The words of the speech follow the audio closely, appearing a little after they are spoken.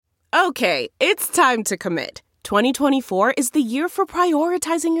Okay, it's time to commit. 2024 is the year for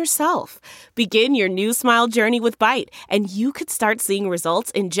prioritizing yourself. Begin your new smile journey with Byte, and you could start seeing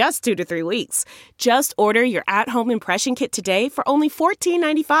results in just 2 to 3 weeks. Just order your at-home impression kit today for only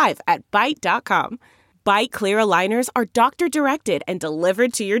 $14.95 at Byte.com. Byte Clear aligners are doctor-directed and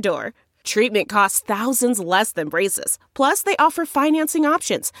delivered to your door. Treatment costs thousands less than braces. Plus, they offer financing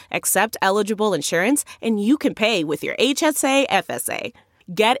options, accept eligible insurance, and you can pay with your HSA FSA.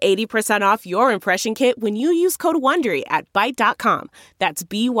 Get 80% off your impression kit when you use code WONDERY at Byte.com. That's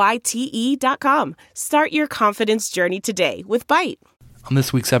BYTE.com. Start your confidence journey today with Byte. On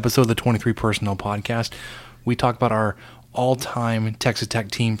this week's episode of the 23 Personnel Podcast, we talk about our all-time Texas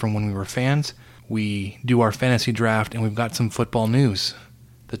Tech team from when we were fans. We do our fantasy draft, and we've got some football news.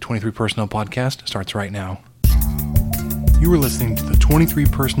 The 23 Personnel Podcast starts right now. You are listening to the 23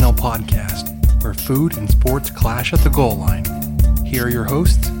 Personnel Podcast, where food and sports clash at the goal line. Here are your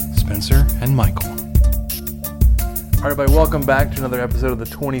hosts, Spencer and Michael. All right, everybody, welcome back to another episode of the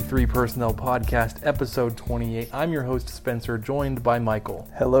 23 Personnel Podcast, episode 28. I'm your host, Spencer, joined by Michael.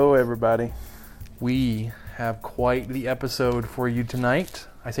 Hello, everybody. We have quite the episode for you tonight.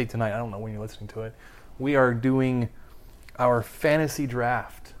 I say tonight, I don't know when you're listening to it. We are doing our fantasy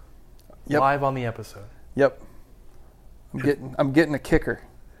draft live on the episode. Yep. I'm getting a kicker.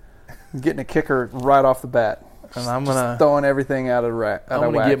 I'm getting a kicker right off the bat. And I'm gonna throwing everything out of whack.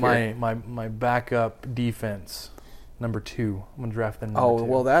 I'm gonna get my backup defense number 2. I'm gonna draft them. Oh,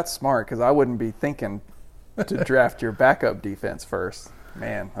 well, that's smart because I wouldn't be thinking to draft your backup defense first.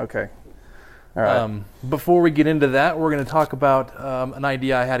 Man, okay. All right. Before we get into that, we're gonna talk about an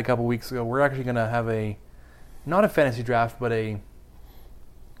idea I had a couple weeks ago. We're actually gonna have not a fantasy draft, but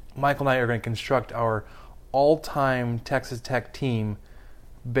Michael and I are gonna construct our all-time Texas Tech team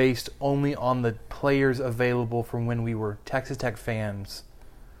based only on the players available from when we were Texas Tech fans.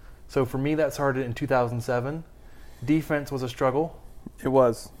 So for me, that started in 2007. Defense was a struggle. It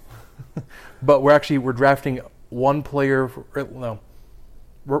was. But we're drafting one player.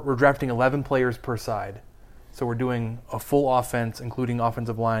 We're drafting 11 players per side. So we're doing a full offense, including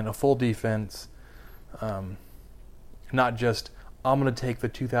offensive line, a full defense, not just I'm going to take the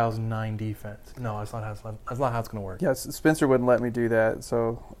 2009 defense. No, that's not how it's going to work. Yes, Spencer wouldn't let me do that,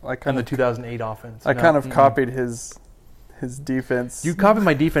 so and the 2008 offense. I kind of copied his defense. You copied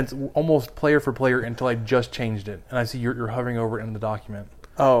my defense almost player for player until I just changed it, and I see you're hovering over it in the document.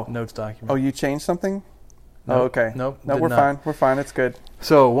 Oh, notes document. Oh, you changed something? Nope. Oh, okay. Nope. No, we're fine. We're fine. It's good.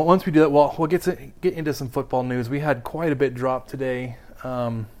 So once we do that, we'll get into some football news. We had quite a bit drop today,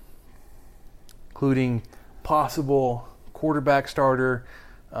 including possible quarterback starter,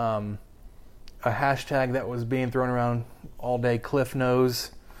 a hashtag that was being thrown around all day, Cliff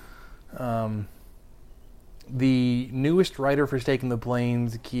Knows. The newest writer for Staking the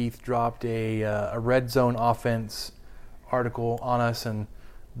Plains, Keith, dropped a red zone offense article on us and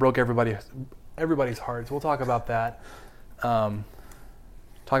broke everybody's hearts. We'll talk about that. Talk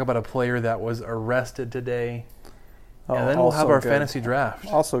about a player that was arrested today. And then we'll have our fantasy draft.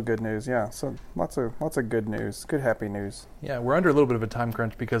 Also good news, yeah. So lots of good news, good happy news. Yeah, we're under a little bit of a time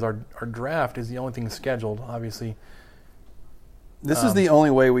crunch because our draft is the only thing scheduled, obviously. This is the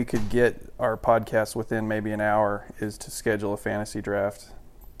only way we could get our podcast within maybe an hour is to schedule a fantasy draft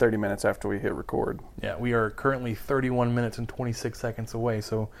 30 minutes after we hit record. Yeah, we are currently 31 minutes and 26 seconds away.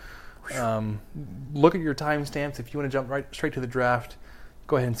 So look at your timestamps. If you want to jump straight to the draft,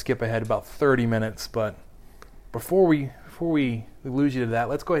 go ahead and skip ahead about 30 minutes, but Before we lose you to that,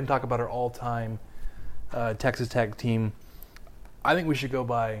 let's go ahead and talk about our all-time Texas Tech team. I think we should go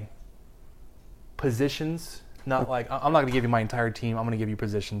by positions, not like I'm not going to give you my entire team. I'm going to give you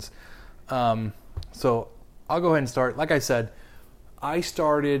positions. So I'll go ahead and start. Like I said, I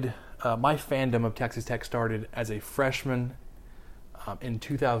started my fandom of Texas Tech started as a freshman in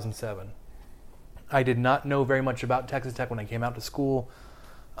 2007. I did not know very much about Texas Tech when I came out to school.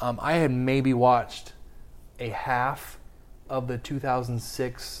 I had maybe watched a half of the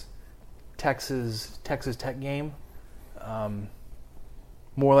 2006 Texas Tech game.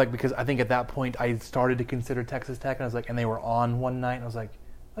 More like because I think at that point I started to consider Texas Tech, and I was like, and they were on one night, and I was like,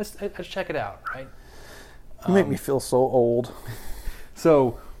 let's check it out, right? You make me feel so old.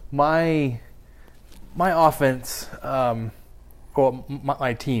 So my offense,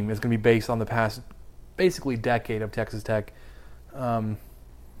 my team is going to be based on the past, basically decade of Texas Tech.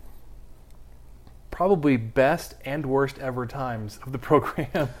 Probably best and worst ever times of the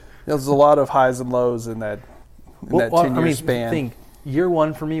program. There's a lot of highs and lows in that 10-year span. Think year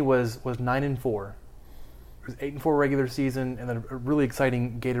one for me was 9-4. It was 8-4 regular season, and then a really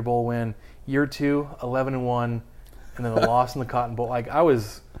exciting Gator Bowl win. Year two, 11-1, and then a loss in the Cotton Bowl. Like I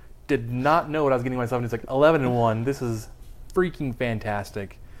was did not know what I was getting myself into. It's like 11-1. This is freaking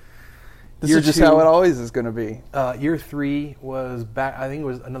fantastic. This is just how it always is going to be. Year 3 was back. I think it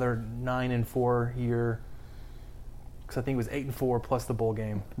was another 9-4 year. Because I think it was 8-4 plus the bowl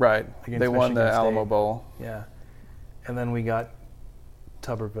game. Right. They won the Michigan Alamo State. Bowl. Yeah. And then we got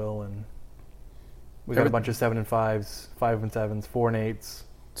Tuberville, and we got a bunch of 7-5s, 5-7s, 4-8s.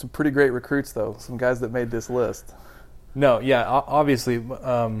 Some pretty great recruits, though. Some guys that made this list. No, yeah, obviously.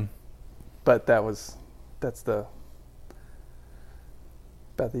 But that's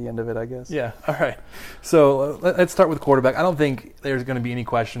about the end of it, I guess. Yeah, all right. So let's start with quarterback. I don't think there's going to be any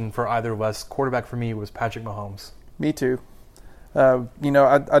question for either of us. Quarterback for me was Patrick Mahomes. Me too.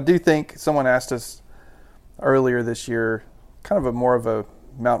 I do think someone asked us earlier this year, kind of more of a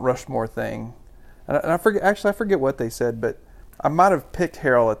Mount Rushmore thing. And I forget what they said, but I might have picked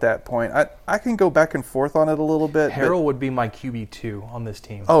Harrell at that point. I can go back and forth on it a little bit. Harrell would be my QB2 on this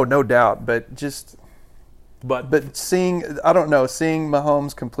team. Oh, no doubt. But seeing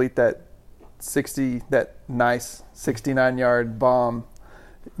Mahomes complete that nice 69-yard bomb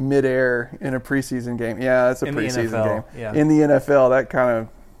midair in a preseason game. Yeah, that's a preseason game. Yeah. In the NFL, that kind of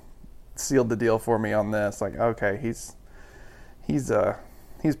sealed the deal for me on this. Like, okay, he's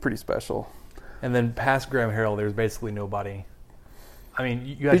pretty special. And then past Graham Harrell, there's basically nobody. I mean,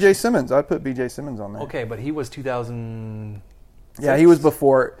 you had B.J. Simmons. I'd put B.J. Simmons on there. Okay, but he was 2000. Yeah, he was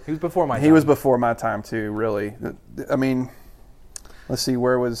before. He was before my time. He was before my time too. Really. I mean, let's see.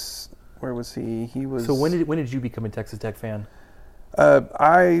 Where was he? He was. So when did you become a Texas Tech fan?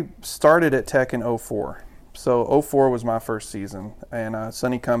 I started at Tech in 2004. So 2004 was my first season, and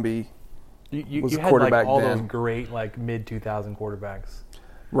Sonny Cumbie was had quarterback like all then. those great like mid-2000 quarterbacks.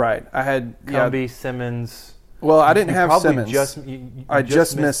 Right. I had Cumbie, Simmons. Well, I didn't have Simmons. I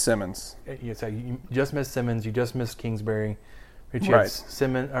just missed Simmons. You just missed Simmons. You just missed Kingsbury. Right. You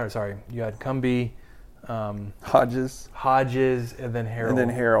had Cumbie, Hodges, and then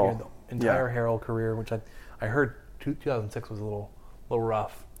Harrell. The entire Harrell career, which I heard 2006 was a little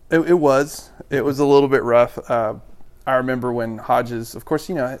rough. It was a little bit rough. I remember when Hodges, of course,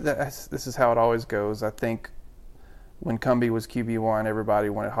 this is how it always goes. I think when Cumbie was QB1, everybody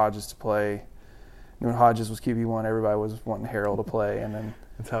wanted Hodges to play. And when Hodges was QB1, everybody was wanting Harrell to play, and then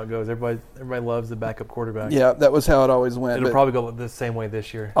that's how it goes. Everybody loves the backup quarterback. Yeah, that was how it always went. It'll probably go the same way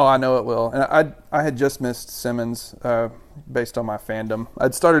this year. Oh, I know it will. And I had just missed Simmons based on my fandom.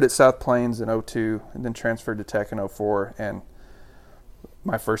 I'd started at South Plains in 2002 and then transferred to Tech in 2004. And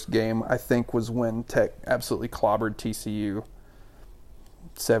my first game, I think, was when Tech absolutely clobbered TCU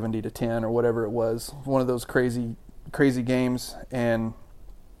 70-10 or whatever it was. One of those crazy games. And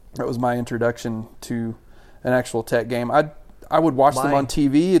that was my introduction to an actual Tech game. I would watch them on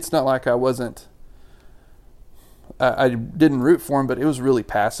TV. It's not like I wasn't. I didn't root for them, but it was really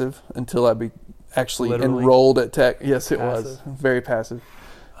passive until I actually Literally enrolled at Tech. Yes, it passive. was very passive.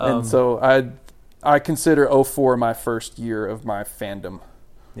 And so I consider 2004 my first year of my fandom.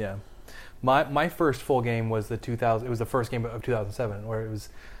 Yeah, my first full game was the 2000. It was the first game of 2007, where it was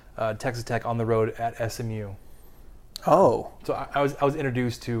Texas Tech on the road at SMU. Oh, so I was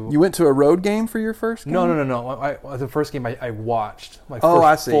introduced to. You went to a road game for your first game? No. The first game I watched. My first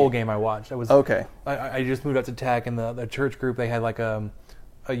I see. full game I watched. Okay. I just moved up to Tech, and the church group, they had like a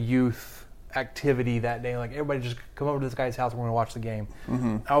youth activity that day. Like, everybody just come over to this guy's house. We're going to watch the game.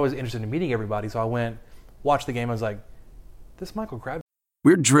 Mm-hmm. I was interested in meeting everybody, so I went, watched the game. I was like, this Michael Crabtree.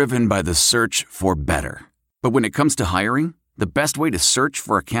 We're driven by the search for better. But when it comes to hiring, the best way to search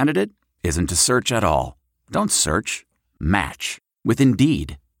for a candidate isn't to search at all. Don't search. Match with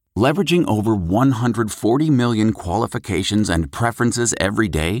Indeed. Leveraging over 140 million qualifications and preferences every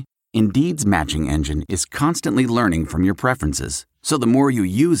day, Indeed's matching engine is constantly learning from your preferences. So the more you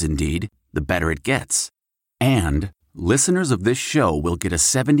use Indeed, the better it gets. And listeners of this show will get a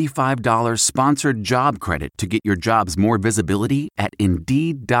 $75 sponsored job credit to get your jobs more visibility at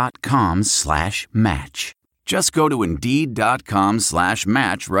Indeed.com/match. Just go to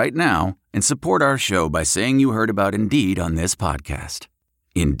Indeed.com/match right now and support our show by saying you heard about Indeed on this podcast.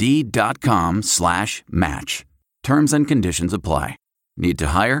 Indeed.com/match. Terms and conditions apply. Need to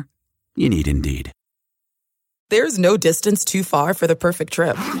hire? You need Indeed. There's no distance too far for the perfect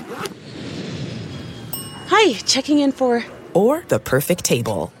trip. Hi, checking in for... Or the perfect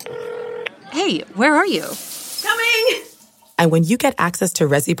table. Hey, where are you? Coming! And when you get access to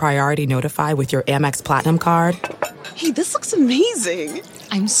Resi Priority Notify with your Amex Platinum card... Hey, this looks amazing.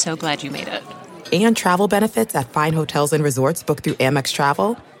 I'm so glad you made it. And travel benefits at fine hotels and resorts booked through Amex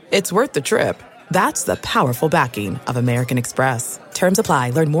Travel, it's worth the trip. That's the powerful backing of American Express. Terms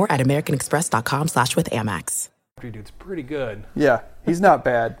apply. Learn more at americanexpress.com/withAmex. Dude's pretty good. Yeah, he's not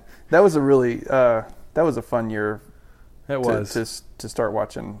bad. That was a really that was a fun year. It was to start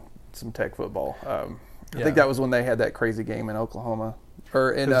watching some Tech football. I think that was when they had that crazy game in Oklahoma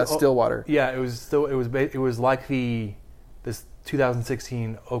or in Stillwater. Yeah, it was like this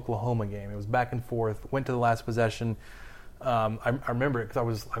 2016 Oklahoma game. It was back and forth. Went to the last possession. I remember it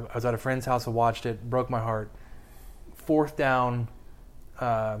because I was at a friend's house and watched it. Broke my heart. 4th down,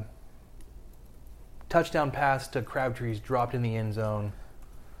 touchdown pass to Crabtree's dropped in the end zone,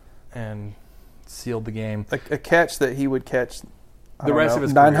 and sealed the game. A catch that he would catch. The rest of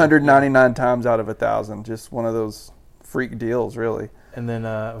his 999 times out of 1,000. Just one of those freak deals, really. And then,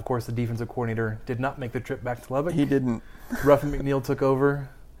 of course, the defensive coordinator did not make the trip back to Lubbock. He didn't. Ruffin McNeil took over.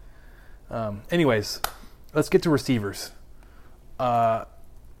 Anyways, let's get to receivers. So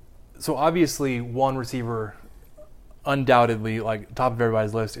obviously, one receiver, undoubtedly, like top of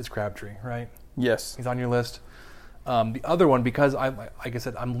everybody's list, is Crabtree, right? Yes. He's on your list. The other one, because like I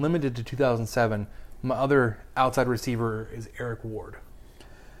said, I'm limited to 2007. My other outside receiver is Eric Ward.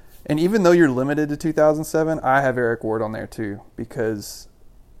 And even though you're limited to 2007, I have Eric Ward on there too because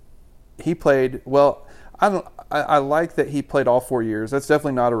he played well. I like that he played all 4 years. That's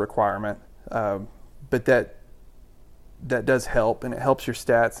definitely not a requirement, but that does help, and it helps your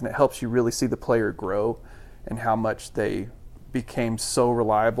stats, and it helps you really see the player grow and how much they became so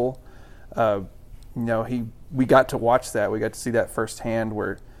reliable. We got to watch that. We got to see that firsthand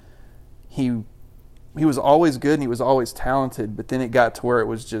where he was always good and he was always talented, but then it got to where it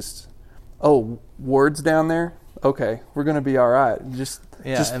was just, Ward's down there? Okay, we're going to be all right. Just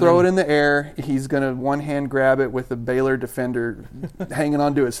throw it in the air. He's going to one-hand grab it with a Baylor defender hanging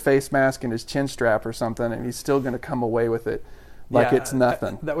onto his face mask and his chin strap or something, and he's still going to come away with it like it's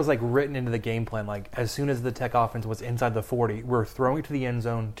nothing. That was like written into the game plan. Like as soon as the Tech offense was inside the 40, we're throwing it to the end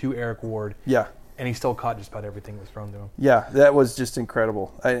zone to Eric Ward. Yeah. And he still caught just about everything that was thrown to him. Yeah, that was just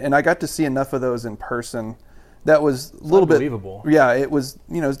incredible. And I got to see enough of those in person. That was a little bit unbelievable. Yeah, it was.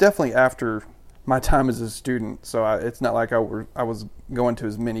 It was definitely after my time as a student, so it's not like I was going to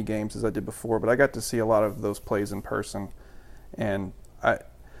as many games as I did before. But I got to see a lot of those plays in person, and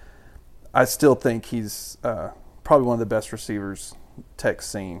I still think he's probably one of the best receivers Tech's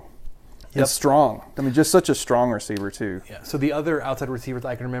seen. Yep. He's strong. I mean, just such a strong receiver too. Yeah. So the other outside receivers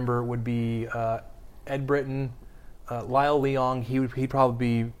I can remember would be Ed Britton, Lyle Leong. He'd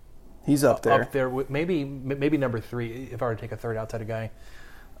probably be. He's up there. Up there with maybe number 3 if I were to take a third outside guy.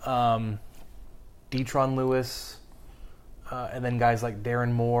 Detron Lewis, and then guys like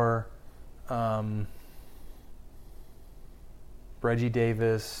Darren Moore, Reggie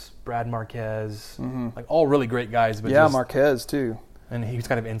Davis, Brad Marquez, like all really great guys. But Marquez too. And he's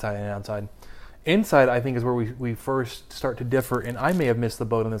kind of inside and outside. Inside, I think, is where we first start to differ, and I may have missed the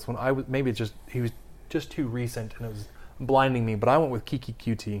boat on this one. Maybe he was just too recent, and it was blinding me. But I went with Kiki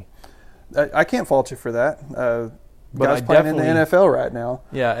QT. I can't fault you for that. But guy's playing in the NFL right now.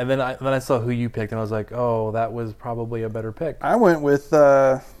 Yeah, and then I saw who you picked, and I was like, oh, that was probably a better pick. I went with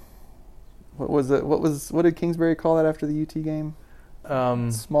what did Kingsbury call that after the UT game?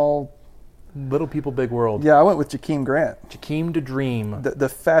 Small. Little people, big world. Yeah, I went with Jakeem Grant. Jakeem to Dream. The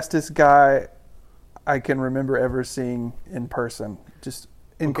fastest guy I can remember ever seeing in person. Just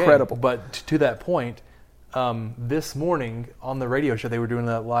incredible. Okay, but to that point, this morning on the radio show, they were doing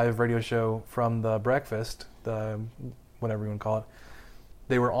a live radio show from the breakfast, the whatever you want to call it.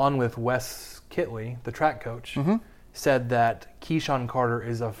 They were on with Wes Kitley, the track coach, said that Keyshawn Carter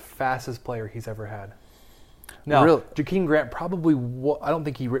is the fastest player he's ever had. Now, really? Jakeem Grant probably, I don't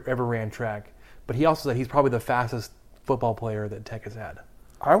think he ever ran track, but he also said he's probably the fastest football player that Tech has had.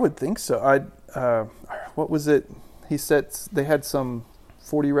 I would think so. What was it? He said they had some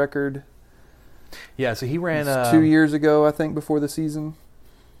 40 record. Yeah, so he ran 2 years ago, I think, before the season.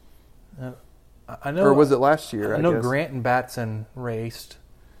 I know, or was it last year? I know Grant and Batson raced.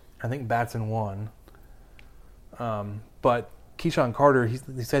 I think Batson won. But Keyshawn Carter, he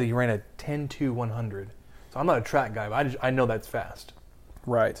said he ran a 10-2-100. So I'm not a track guy, but I know that's fast.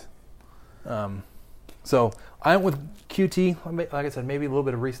 Right. So I went with QT. Like I said, maybe a little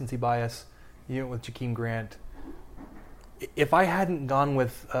bit of recency bias. You went with Jakeem Grant. If I hadn't gone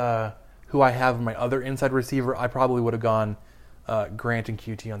with who I have my other inside receiver, I probably would have gone Grant and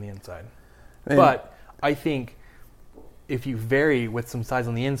QT on the inside. But I think if you vary with some size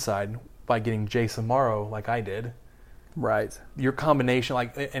on the inside by getting Jason Morrow like I did, right, your combination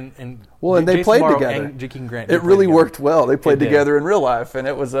and they Jason played Morrow together. And Jakeem Grant. It really worked well. They played together in real life, and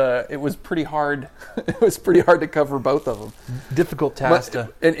it was pretty hard. It was pretty hard to cover both of them. Difficult task,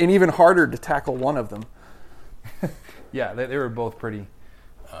 and even harder to tackle one of them. Yeah, they were both pretty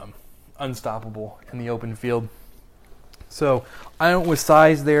unstoppable in the open field. So I went with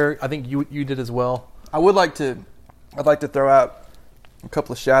size there. I think you did as well. I'd like to throw out a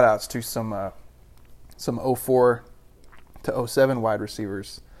couple of shout outs to some 04 to 07 wide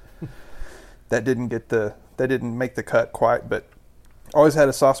receivers that didn't make the cut quite, but always had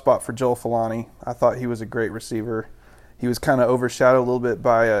a soft spot for Joel Falani. I thought he was a great receiver. He was kind of overshadowed a little bit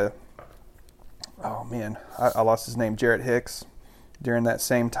by I lost his name, Jarrett Hicks, during that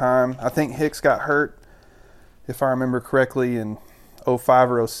same time. I think Hicks got hurt, if I remember correctly, in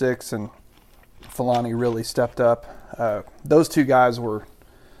 05 or 06, and Falani really stepped up. Those two guys were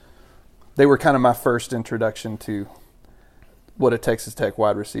kind of my first introduction to what a Texas Tech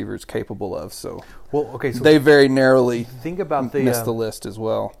wide receiver is capable of. So, so they very narrowly think about missed the list as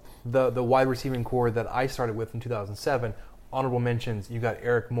well. The wide receiving core that I started with in 2007, honorable mentions, you got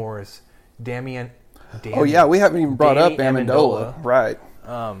Eric Morris, Damian. Oh, yeah, we haven't even brought up Amendola. Right.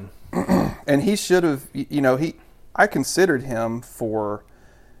 And he should have, I considered him for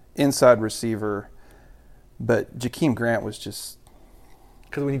inside receiver, but Jakeem Grant was just...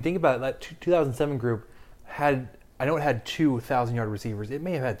 Because when you think about it, that 2007 group had 2 1,000-yard receivers. It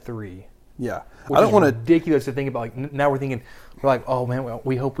may have had 3. Yeah. I don't want to... ridiculous to think about. Like, now we're like, oh, man,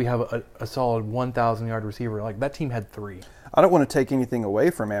 we hope we have a solid 1,000-yard receiver. Like, that team had 3. I don't want to take anything away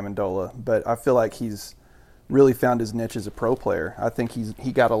from Amendola, but I feel like he's really found his niche as a pro player. I think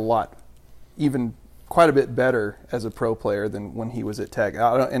he got a lot, even quite a bit better as a pro player than when he was at Tech.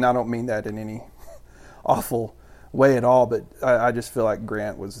 I don't mean that in any awful way at all, but I just feel like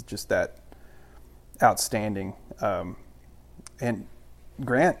Grant was just that outstanding. And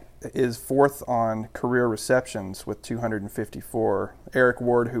Grant is 4th on career receptions with 254. Eric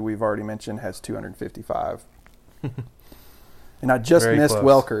Ward, who we've already mentioned, has 255. And I just missed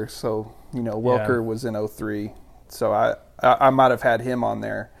close. Welker, so Welker was in 03. So I might have had him on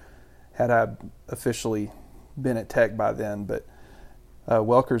there had I officially been at Tech by then. But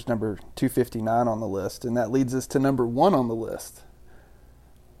Welker's number 259 on the list, and that leads us to number 1 on the list,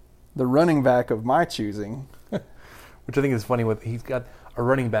 the running back of my choosing. Which I think is funny. He's got a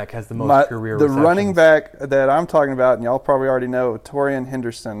running back has the most career receptions. The running back that I'm talking about, and y'all probably already know, Torian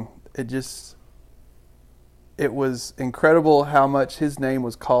Henderson. It was incredible how much his name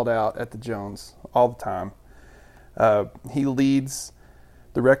was called out at the Jones all the time. He leads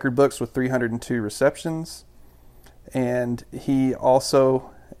the record books with 302 receptions, and he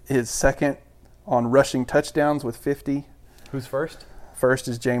also is second on rushing touchdowns with 50. Who's first? First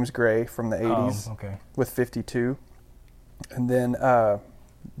is James Gray from the 80s with 52. And then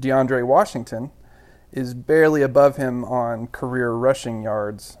DeAndre Washington is barely above him on career rushing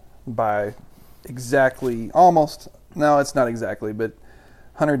yards by it's not exactly, but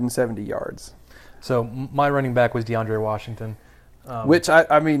 170 yards. So my running back was DeAndre Washington. Which,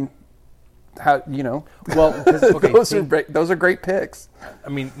 I mean, how, well, those are great picks. I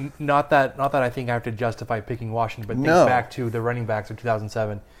mean, not that I think I have to justify picking Washington, but think back to the running backs of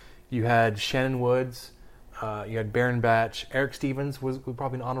 2007. You had Shannon Woods, you had Baron Batch, Eric Stevens was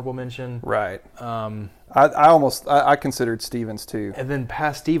probably an honorable mention. Right. I considered Stevens too. And then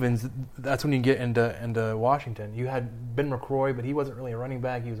past Stevens, that's when you get into Washington. You had Ben McCroy, but he wasn't really a running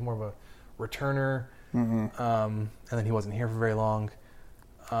back. He was more of a returner. Mm-hmm. And then he wasn't here for very long.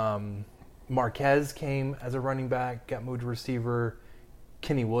 Marquez came as a running back, got moved to receiver.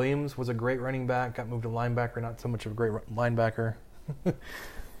 Kenny Williams was a great running back, got moved to linebacker, not so much of a great linebacker.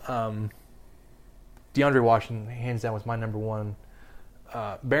 DeAndre Washington, hands down, was my number 1.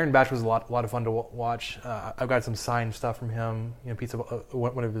 Baron Batch was a lot of fun to watch. I've got some signed stuff from him.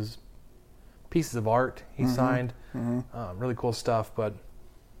 One of his pieces of art he signed. Mm-hmm. Really cool stuff. But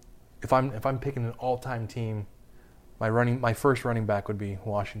if I'm picking an all-time team, my first running back would be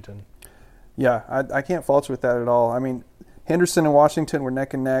Washington. Yeah, I can't fault you with that at all. I mean, Henderson and Washington were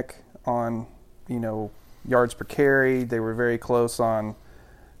neck and neck on yards per carry. They were very close on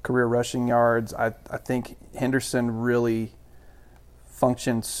career rushing yards. I think Henderson really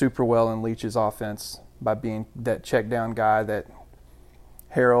functioned super well in Leach's offense by being that check down guy that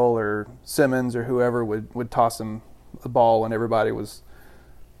Harrell or Simmons or whoever would toss him the ball when everybody was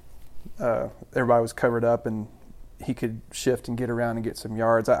covered up, and he could shift and get around and get some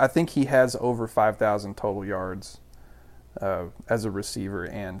yards. I think he has over 5,000 total yards as a receiver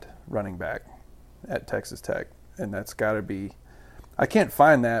and running back at Texas Tech, and that's got to be. I can't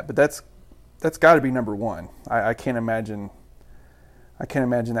find that, but that's got to be number 1. I can't imagine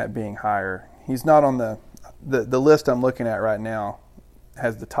that being higher. He's not on the list I'm looking at right now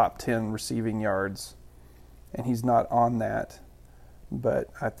has the top 10 receiving yards, and he's not on that. But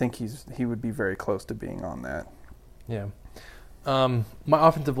I think he would be very close to being on that. Yeah. My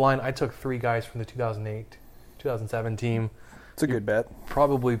offensive line, I took 3 guys from the 2007 team. It's a good bet.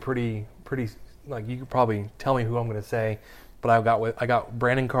 Probably pretty. Like you could probably tell me who I'm going to say, but I got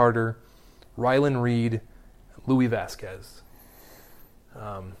Brandon Carter, Rylan Reed, Louis Vasquez.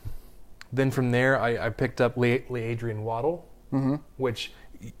 Then from there, I picked up Adrian Waddle, which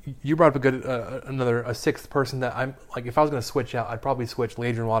you brought up a good a sixth person that I'm like. If I was going to switch out, I'd probably switch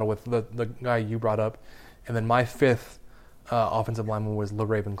Adrian Waddle with the guy you brought up, and then my fifth offensive lineman was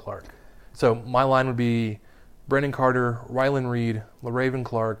LaRaven Clark. So my line would be Brandon Carter, Rylan Reed, LaRaven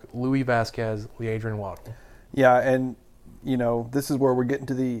Clark, Louis Vasquez, Adrian Waddle. Yeah, and this is where we're getting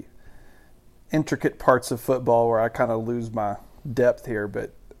to the intricate parts of football where I kind of lose my depth here.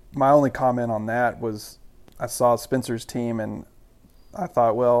 But my only comment on that was I saw Spencer's team and I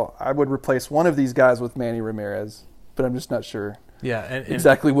thought, well, I would replace one of these guys with Manny Ramirez, but I'm just not sure. Yeah, and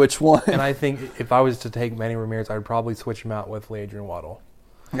exactly which one. And I think if I was to take Manny Ramirez, I would probably switch him out with Adrian Waddle.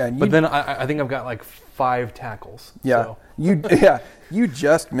 Yeah, but then I think I've got like 5 tackles. Yeah, so. You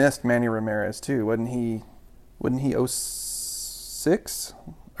just missed Manny Ramirez too, wasn't he? 06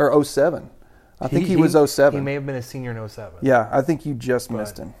 or 07? I think he was 07. He may have been a senior in 07. Yeah, I think you just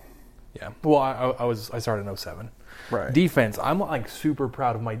missed him. Yeah. Well, I started in 07. Right. Defense. I'm like super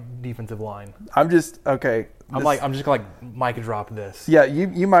proud of my defensive line. I'm just okay. I'm just gonna mic drop this. Yeah,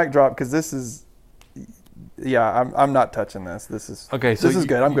 you mic drop because this is. Yeah, I'm not touching this. This is okay. So this is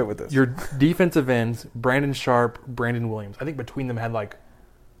good. I'm good with this. Your defensive ends: Brandon Sharp, Brandon Williams. I think between them had like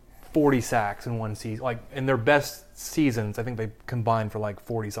 40 sacks in one season. Like in their best seasons, I think they combined for like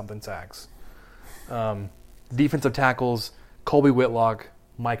 40 something sacks. Defensive tackles: Colby Whitlock,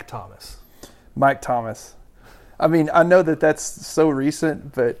 Mike Thomas. Mike Thomas. I mean, I know that's so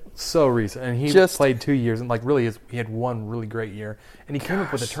recent, but so recent, and he just played 2 years, and like really, he had one really great year, and he came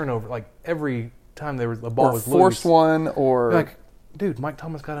up with a turnover like every time the ball was loose. Forced one, or like, dude, Mike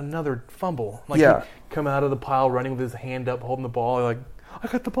Thomas got another fumble. Like, yeah, come out of the pile running with his hand up, holding the ball, like, I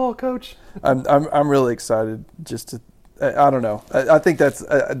got the ball, coach. I'm really excited. Just to, I don't know. I think that's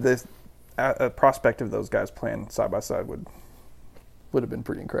the prospect of those guys playing side by side would have been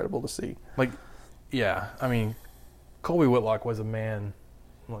pretty incredible to see. Like, yeah, I mean, Colby Whitlock was a man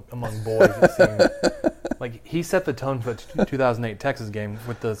among boys, it seemed. Like, he set the tone for the 2008 Texas game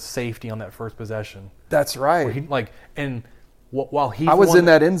with the safety on that first possession. That's right. Where he, while I was in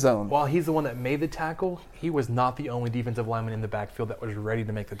that end zone. While he's the one that made the tackle, he was not the only defensive lineman in the backfield that was ready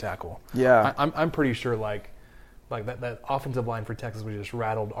to make the tackle. Yeah. I'm pretty sure, like that offensive line for Texas was just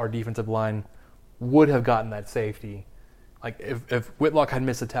rattled. Our defensive line would have gotten that safety. Like, if Whitlock had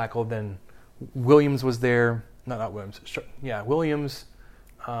missed a tackle, then Williams was there. Not Williams. Yeah, Williams.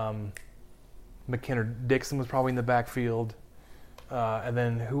 McKenna-Dixon was probably in the backfield. And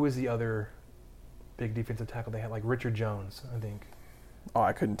then who was the other big defensive tackle they had? Like Richard Jones, I think. Oh,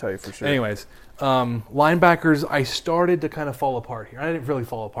 I couldn't tell you for sure. Anyways, linebackers, I started to kind of fall apart here. I didn't really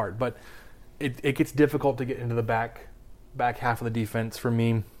fall apart, but it gets difficult to get into the back half of the defense for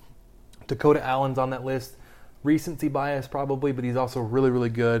me. Dakota Allen's on that list. Recency bias probably, but he's also really, really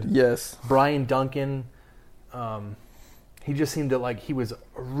good. Yes. Brian Duncan, he just seemed to he was a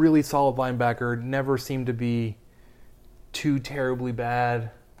really solid linebacker, never seemed to be too terribly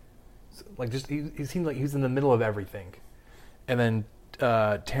bad. Like, just he seemed like he was in the middle of everything. And then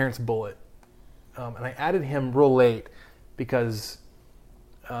Terrence Bullitt. And I added him real late because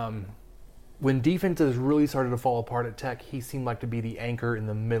when defenses really started to fall apart at Tech, he seemed like to be the anchor in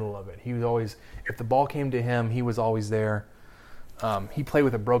the middle of it. He was always, if the ball came to him, he was always there. He played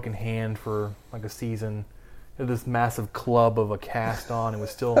with a broken hand for like a season. He had this massive club of a cast on and was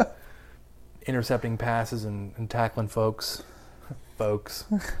still intercepting passes and tackling folks.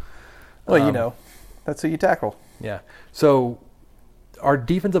 Well, that's who you tackle. Yeah. So our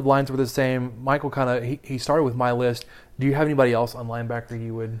defensive lines were the same. Michael he started with my list. Do you have anybody else on linebacker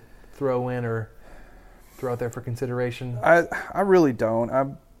you would throw in or throw out there for consideration? I really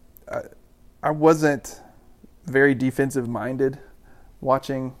don't. I wasn't very defensive minded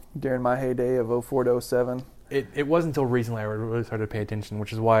watching during my heyday of 04 to 07. It wasn't until recently I really started to pay attention,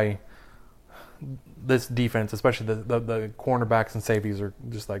 which is why this defense, especially the cornerbacks and safeties, are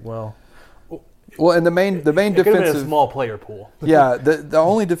just like, well, and the main defensive, could have been a small player pool. Yeah, the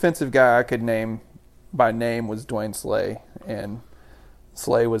only defensive guy I could name by name was Dwayne Slay, and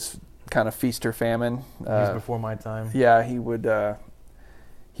Slay was kind of feast or famine. He was before my time. Yeah, he would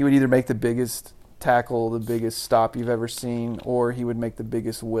either make the biggest tackle, the biggest stop you've ever seen, or he would make the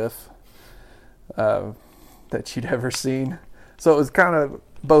biggest whiff that you'd ever seen. So it was kind of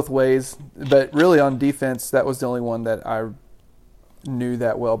both ways, but really on defense, that was the only one that I knew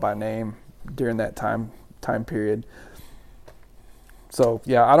that well by name during that time period. So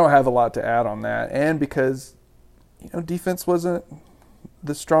yeah, I don't have a lot to add on that, and because defense wasn't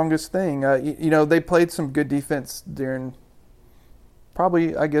the strongest thing. They played some good defense during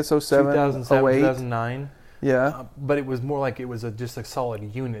probably, I guess, 07, 2007, 08. 2009. Yeah. But it was more like it was just a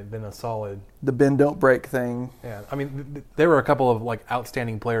solid unit than a solid... The bend, don't break thing. Yeah. I mean, there were a couple of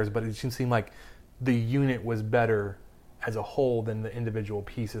outstanding players, but it just seemed like the unit was better as a whole than the individual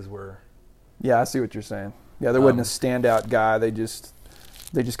pieces were. Yeah, I see what you're saying. Yeah, there wasn't a standout guy. They just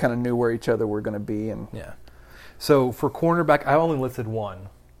kind of knew where each other were going to be. And yeah. So for cornerback, I only listed one,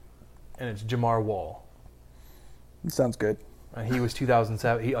 and it's Jamar Wall. Sounds good. He was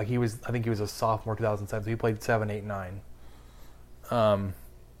 2007. I think he was a sophomore 2007. So he played 7, 8, 9.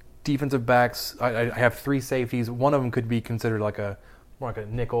 Defensive backs, I have 3 safeties. One of them could be considered more like a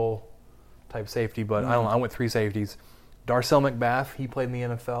nickel type safety, but I don't know. I went 3 safeties. Darcel McBath, he played in the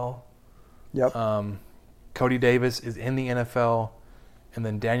NFL. Yep. Cody Davis is in the NFL, and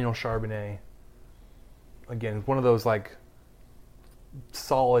then Daniel Charbonnet. Again, one of those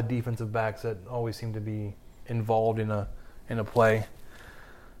solid defensive backs that always seem to be involved in a play.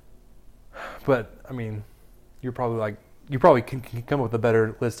 But I mean, you probably can come up with a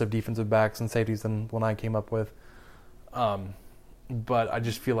better list of defensive backs and safeties than one I came up with. But I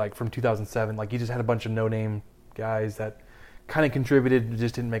just feel like from 2007, you just had a bunch of no-name guys that kind of contributed,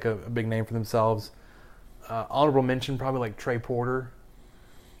 just didn't make a big name for themselves. Honorable mention, probably Trey Porter.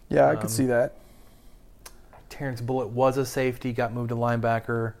 Yeah, I could see that. Terrence Bullitt was a safety, got moved to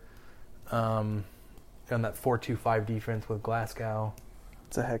linebacker. On that 4-2-5 defense with Glasgow.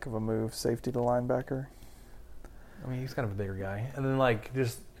 It's a heck of a move, safety to linebacker. I mean, he's kind of a bigger guy. And then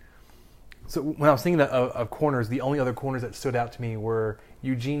so when I was thinking of corners, the only other corners that stood out to me were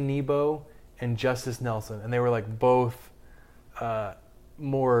Eugene Nebo and Justice Nelson, and they were both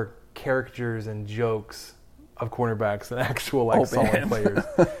more caricatures and jokes of cornerbacks than actual solid players.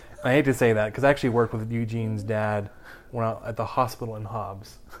 I hate to say that because I actually worked with Eugene's dad when I at the hospital in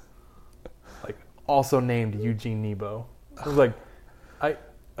Hobbs, also named Eugene Nebo. I was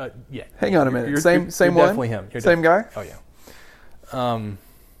yeah. Hang on a minute. Same you're one. Definitely him. Same guy. Oh yeah.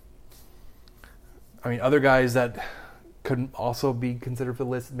 I mean, other guys that could also be considered for the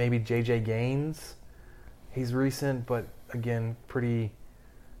list, maybe J.J. Gaines. He's recent, but again, pretty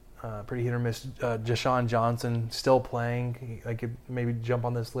hit or miss. Jashawn Johnson still playing. I could maybe jump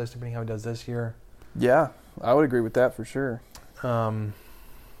on this list depending how he does this year. Yeah, I would agree with that for sure. I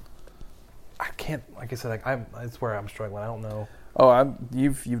can't, like I said, it's where I'm struggling. I don't know. Oh,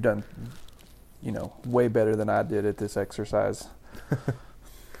 you've done, way better than I did at this exercise. All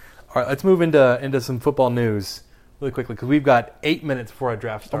right, let's move into some football news really quickly because we've got 8 minutes before our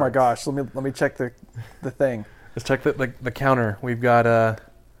draft starts. Oh my gosh, let me check the thing. Let's check the counter. We've got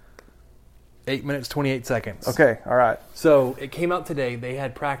 8 minutes 28 seconds. Okay, all right. So it came out today. They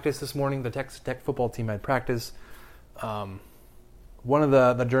had practice this morning. The Texas Tech football team had practice. One of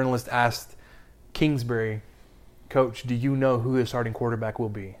the journalists asked Kingsbury, "Coach, do you know who the starting quarterback will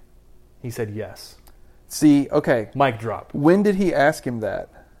be?" He said yes. See, okay. Mic drop. When did he ask him that?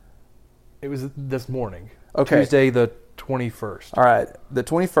 It was this morning. Okay. Tuesday the 21st. All right. The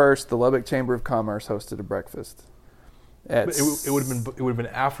 21st, the Lubbock Chamber of Commerce hosted a breakfast. It would have been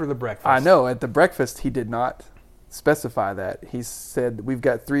after the breakfast. I know. At the breakfast, he did not specify that. He said, "We've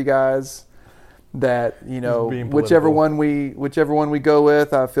got 3 guys that, whichever one we go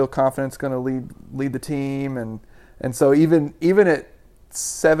with, I feel confident is going to lead the team." And so even at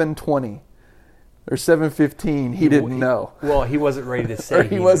 7:20 or 7:15, he didn't know. Well, he wasn't ready to say.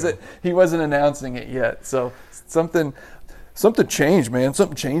 He wasn't announcing it yet. So something changed, man.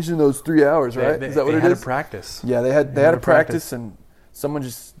 Something changed in those 3 hours, right? Is that what it is? They had a practice. Yeah, they had a practice, and someone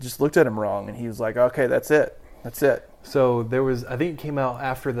just looked at him wrong, and he was like, "Okay, that's it. That's it." So there was, I think it came out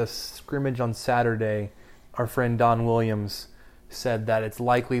after the scrimmage on Saturday. Our friend Don Williams said that it's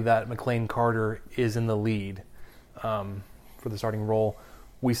likely that McLean Carter is in the lead for the starting role.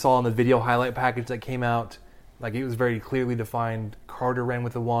 We saw in the video highlight package that came out, it was very clearly defined. Carter ran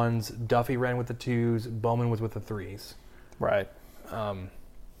with the 1s, Duffy ran with the 2s, Bowman was with the 3s. Right. And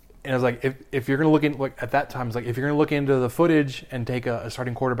I was like, if you're going to at that time, it's if you're going to look into the footage and take a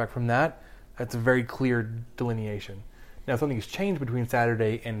starting quarterback from that, that's a very clear delineation. Now, if something's changed between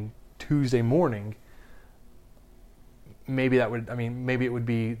Saturday and Tuesday morning, maybe it would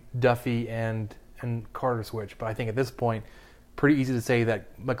be Duffy and Carter switch. But I think at this point, pretty easy to say that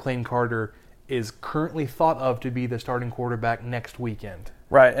McLean Carter is currently thought of to be the starting quarterback next weekend.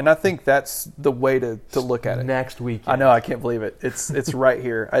 Right, and I think that's the way to look at it. Next weekend. I know, I can't believe it. It's right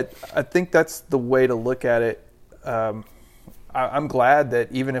here. I think that's the way to look at it. I'm glad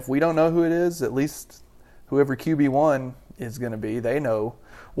that even if we don't know who it is, at least whoever QB1 is going to be, they know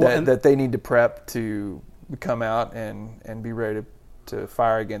that they need to prep to come out and be ready to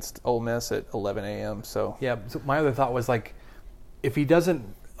fire against Ole Miss at 11 a.m. So yeah. So my other thought was like, if he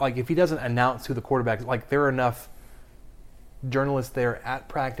doesn't announce who the quarterback is, like there are enough journalists there at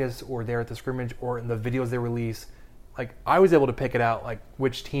practice or there at the scrimmage or in the videos they release. Like I was able to pick it out, like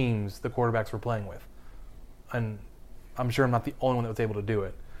which teams the quarterbacks were playing with, and I'm sure I'm not the only one that was able to do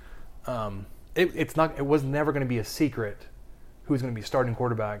it. It was never going to be a secret who's going to be starting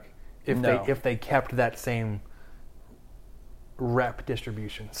quarterback if they kept that same rep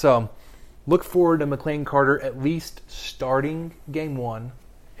distribution. So look forward to McLean Carter at least starting game 1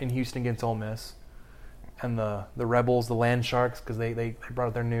 in Houston against Ole Miss, and the Rebels, the Land Sharks, because they brought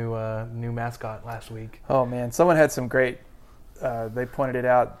out their new mascot last week. Oh man, someone had some great. They pointed it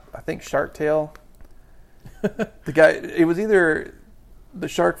out. I think Shark Tale. The guy. It was either the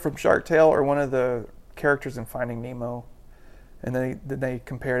shark from Shark Tale or one of the characters in Finding Nemo, and then they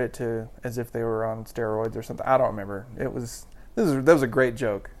compared it to as if they were on steroids or something. I don't remember. That was a great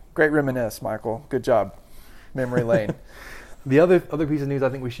joke. Great reminisce, Michael. Good job. Memory lane. The other piece of news I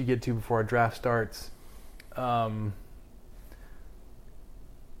think we should get to before our draft starts. DeLeon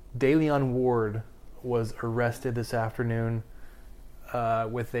Ward was arrested this afternoon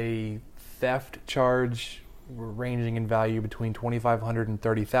with a theft charge ranging in value between $2,500 and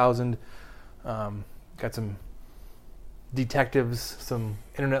 $30,000. Got some detectives, some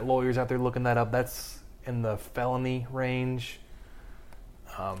internet lawyers out there looking that up. That's in the felony range.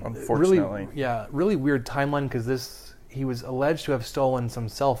 Unfortunately. Really weird timeline because he was alleged to have stolen some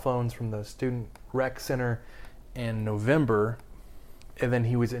cell phones from the student rec center in November, and then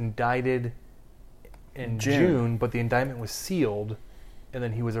he was indicted in June, but the indictment was sealed, and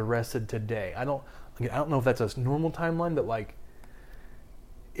then he was arrested today. I don't know if that's a normal timeline, but like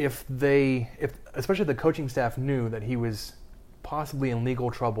if especially the coaching staff knew that he was possibly in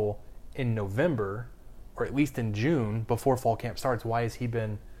legal trouble in November or at least in June before fall camp starts, why has he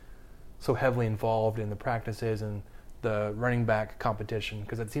been so heavily involved in the practices and the running back competition?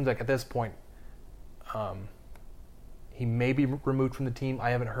 Because it seems like at this point he may be removed from the team.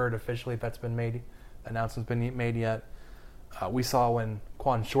 I haven't heard officially if that's been made. Announcement's been made yet. We saw when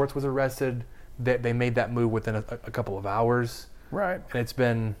Quan Shorts was arrested, they made that move within a couple of hours. Right. And it's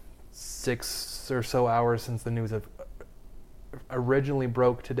been 6 or so hours since the news originally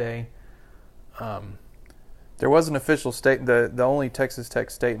broke today. There was an official statement. The only Texas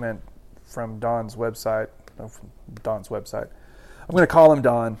Tech statement from Don's website. I'm going to call him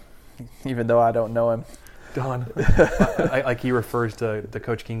Don, even though I don't know him. Don. Like he refers to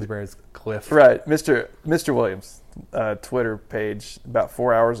Coach Kingsbury as Cliff. Right. Mr. Williams' Twitter page about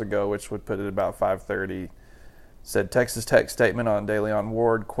 4 hours ago, which would put it about 5:30, said Texas Tech statement on DeLeon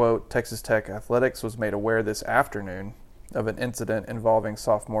Ward, quote, Texas Tech Athletics was made aware this afternoon of an incident involving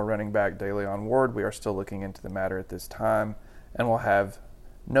sophomore running back DeLeon Ward. We are still looking into the matter at this time and will have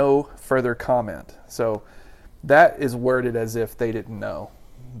no further comment. So that is worded as if they didn't know,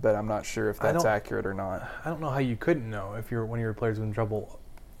 but I'm not sure if that's accurate or not. I don't know how you couldn't know if one of your players was in trouble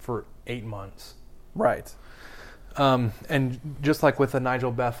for 8 months. Right. And just like with the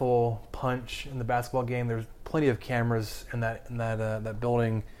Nigel Bethel punch in the basketball game, there's plenty of cameras in that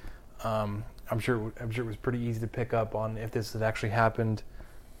building. I'm sure it was pretty easy to pick up on if this had actually happened.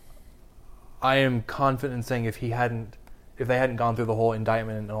 I am confident in saying if they hadn't gone through the whole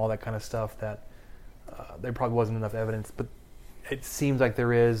indictment and all that kind of stuff, that there probably wasn't enough evidence. But it seems like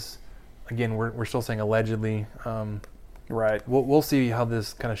there is. Again, we're still saying allegedly. Right. We'll see how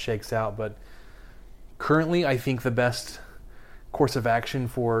this kind of shakes out. But currently, I think the best course of action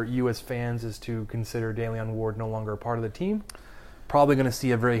for you as fans is to consider DeLeon Ward no longer a part of the team. Probably going to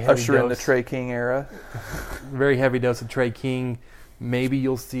see a very heavy usher in the Trey King era. Very heavy dose of Trey King. Maybe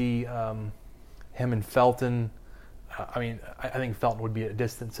you'll see him and Felton. I think Felton would be a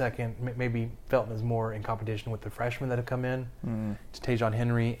distant second. Maybe Felton is more in competition with the freshmen that have come in. It's Tajon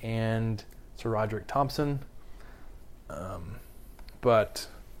Henry and Sir Roderick Thompson. But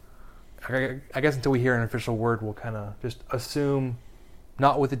I guess until we hear an official word, we'll kind of just assume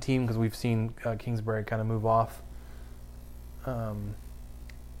not with the team because we've seen Kingsbury kind of move off.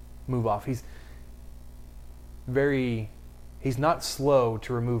 He's not slow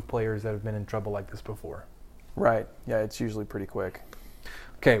to remove players that have been in trouble like this before. Right. Yeah, it's usually pretty quick.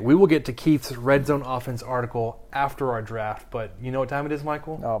 Okay, we will get to Keith's Red Zone Offense article after our draft, but you know what time it is,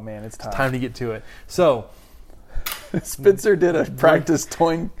 Michael? Oh, man, it's time. It's time to get to it. So, Spencer did a practice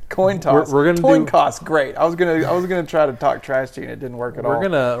coin toss. We're gonna coin toss, great. I was gonna try to talk trash to you, and it didn't work at all. We're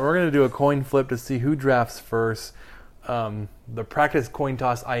gonna do a coin flip to see who drafts first. The practice coin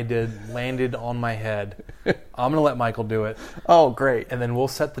toss I did landed on my head. I'm going to let Michael do it. Oh, great. And then we'll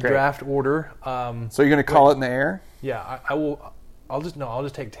set the draft order. So you're going to call it in the air? Yeah, I will. I'll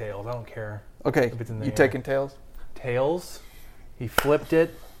just take tails. I don't care. Okay. If it's in the you air. taking tails? Tails. He flipped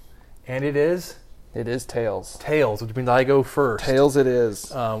it, and it is? It is tails. Tails, which means I go first. Tails it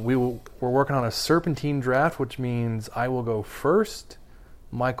is. We're working on a serpentine draft, which means I will go first.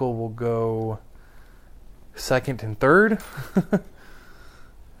 Michael will go second and third. It's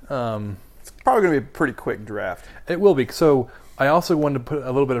probably going to be a pretty quick draft. It will be. So I also wanted to put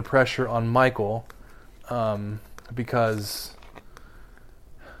a little bit of pressure on Michael because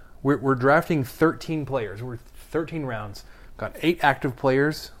we're drafting 13 players. We're 13 rounds. Got 8 active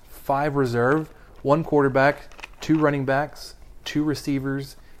players, 5 reserve, 1 quarterback, 2 running backs, 2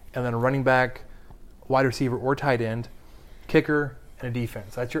 receivers, and then a running back, wide receiver, or tight end, kicker, and a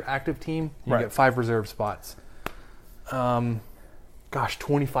defense. That's your active team. You get 5 reserve spots. 25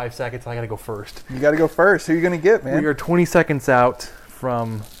 seconds. I got to go first. You got to go first. Who are you going to get, man? We are 20 seconds out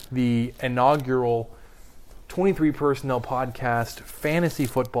from the inaugural 23 Personnel Podcast Fantasy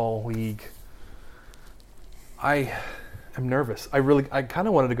Football League. I am nervous. I kind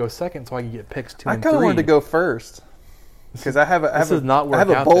of wanted to go second so I could get picks 2 and 3. I kind of wanted to go first because I have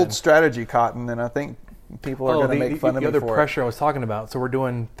a bold strategy, Cotton, and I think people are going to make fun of me for it. The other pressure I was talking about. So we're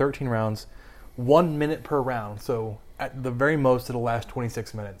doing 13 rounds, 1 minute per round. So at the very most, it'll last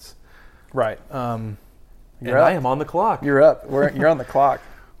 26 minutes. Right. And I am on the clock. You're up. You're on the clock.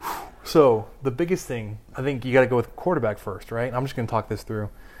 So the biggest thing, I think you got to go with quarterback first, right? I'm just going to talk this through.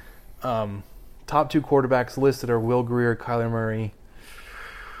 Top 2 quarterbacks listed are Will Grier, Kyler Murray.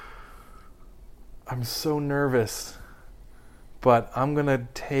 I'm so nervous, but I'm going to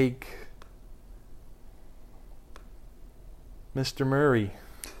take Mr. Murray.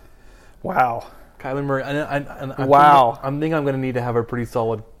 Wow. Kyler Murray. And wow. I think I'm going to need to have a pretty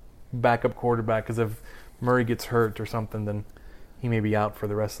solid backup quarterback because if Murray gets hurt or something, then he may be out for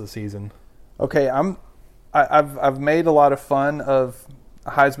the rest of the season. Okay, I've made a lot of fun of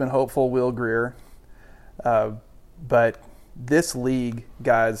Heisman hopeful Will Grier, but this league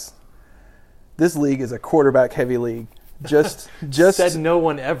is a quarterback heavy league. Just said no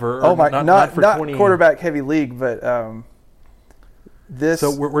one ever. Oh my! Not for 20. Quarterback heavy league, but this.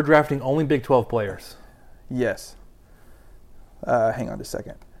 So we're drafting only Big 12 players. Yes. Hang on just a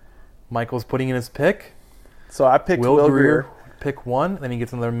second. Michael's putting in his pick. So I picked Will Grier. Pick 1, then he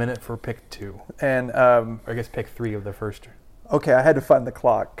gets another minute for pick 2. And or I guess pick 3 of the first. Okay, I had to find the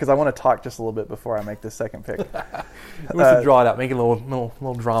clock because I want to talk just a little bit before I make this second pick. Let's draw it out, make it a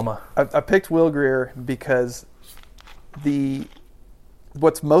little drama. I picked Will Grier because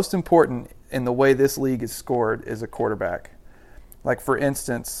what's most important in the way this league is scored is a quarterback. Like for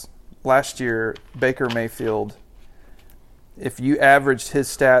instance, last year Baker Mayfield, if you averaged his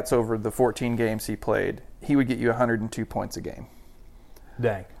stats over the 14 games he played, he would get you 102 points a game.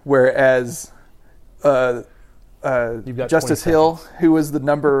 Dang. Whereas Justice Hill, who was the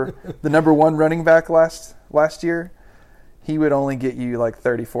number 1 running back last year, he would only get you like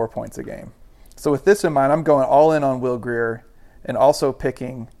 34 points a game. So with this in mind, I'm going all in on Will Grier and also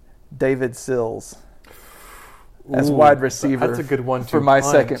picking David Sills as wide receiver. That's a good one for my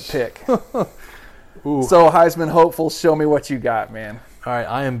second pick. So Heisman hopeful, show me what you got, man. All right,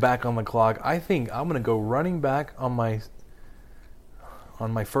 I am back on the clock. I think I'm going to go running back on my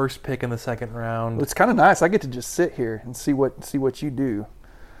first pick in the second round. Well, it's kind of nice. I get to just sit here and see what you do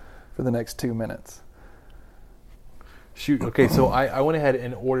for the next 2 minutes. Shoot. Okay, so I went ahead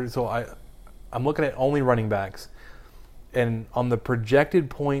and ordered. So I'm looking at only running backs, and on the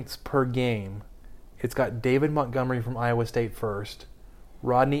projected points per game, it's got David Montgomery from Iowa State first,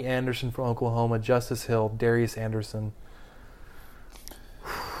 Rodney Anderson from Oklahoma, Justice Hill, Darius Anderson.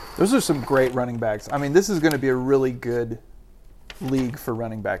 Those are some great running backs. I mean, this is going to be a really good league for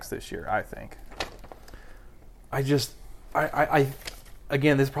running backs this year, I think.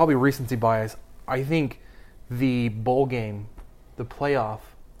 Again, this is probably recency bias. I think the bowl game, the playoff.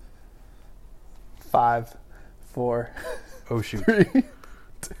 5, 4. Oh, shoot. 3,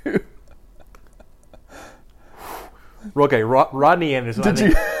 2. Okay, Rodney Anderson.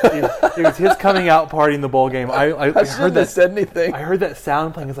 It was his coming out party in the bowl game. I heard that. Said anything. I heard that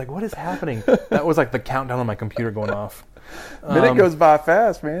sound playing. I was like, "What is happening?" That was like the countdown on my computer going off. Minute goes by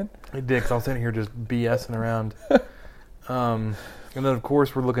fast, man. It did, because I was sitting here just BSing around. And then of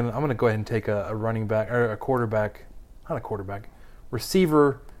course we're looking. I'm going to go ahead and take a running back or a quarterback, not a quarterback,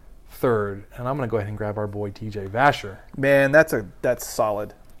 receiver third, and I'm going to go ahead and grab our boy TJ Vasher. Man, that's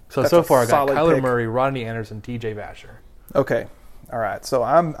solid. So far I got Kyler pick. Murray, Rodney Anderson, TJ Vasher. Okay, all right. So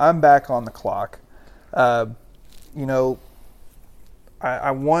I'm back on the clock.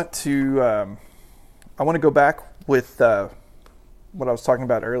 I want to go back with what I was talking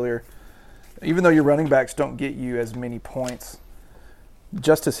about earlier. Even though your running backs don't get you as many points,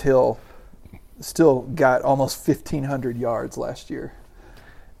 Justice Hill still got almost 1,500 yards last year.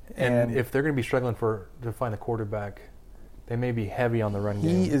 And if they're going to be struggling to find a quarterback, they may be heavy on the run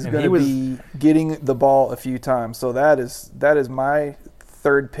game. He is going to be getting the ball a few times. So that is my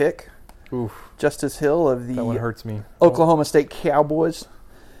third pick. Oof. Justice Hill of the that one hurts me. Oklahoma State Cowboys.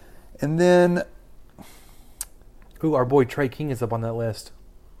 And then our boy Trey King is up on that list.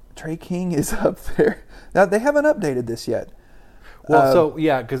 Trey King is up there. Now, they haven't updated this yet. Well,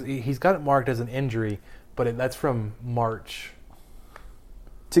 because he's got it marked as an injury, but that's from March.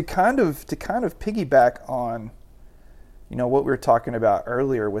 To kind of piggyback on, what we were talking about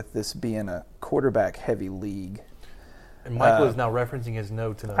earlier with this being a quarterback-heavy league. And Michael is now referencing his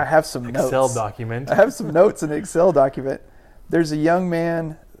notes in I have some Excel notes. document. I have some notes in an Excel document. There's a young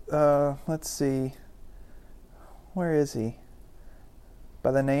man, let's see, where is he?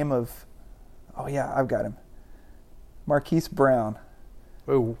 By the name of, I've got him. Marquise Brown.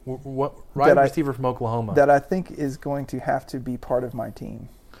 Oh, what receiver from Oklahoma. That I think is going to have to be part of my team.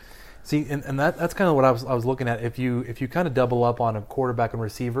 See, and that's kind of what I was looking at. If you kind of double up on a quarterback and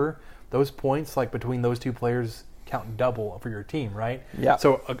receiver, those points like between those two players count double for your team, right? Yeah.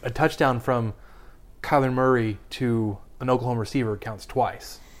 So a touchdown from Kyler Murray to an Oklahoma receiver counts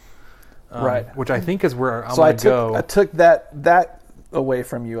twice. Right. Which I think is where I'm going to go. I took that away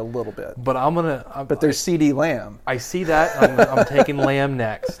from you a little bit. But But there's CeeDee Lamb. I see that. I'm taking Lamb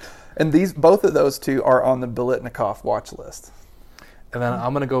next. And both of those two are on the Biletnikoff watch list. And then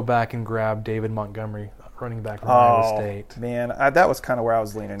I'm going to go back and grab David Montgomery, running back from Iowa State. Man, that was kind of where I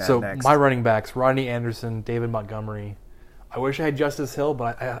was leaning at next. So my running backs, Rodney Anderson, David Montgomery. I wish I had Justice Hill,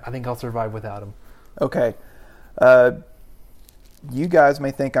 but I think I'll survive without him. Okay. You guys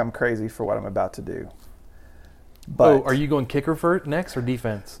may think I'm crazy for what I'm about to do. But are you going kicker first next or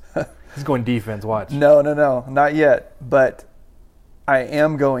defense? He's going defense, watch. No, not yet. But I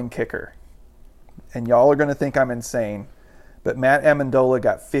am going kicker. And y'all are going to think I'm insane. But Matt Amendola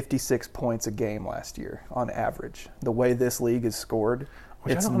got 56 points a game last year on average. The way this league is scored,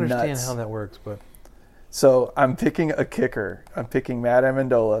 it's I don't understand nuts. how that works, but so I'm picking a kicker. I'm picking Matt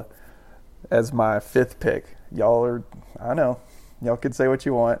Amendola as my fifth pick. I know, y'all could say what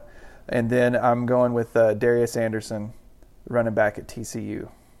you want. And then I'm going with Darius Anderson, running back at TCU,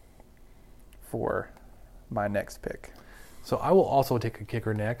 for my next pick. So I will also take a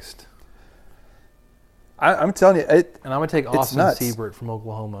kicker next. I'm telling you, and I'm going to take Austin Siebert from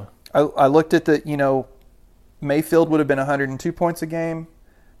Oklahoma. I looked at Mayfield would have been 102 points a game.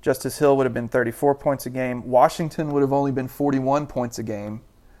 Justice Hill would have been 34 points a game. Washington would have only been 41 points a game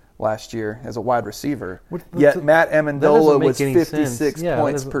last year as a wide receiver. Yet Matt Amendola was 56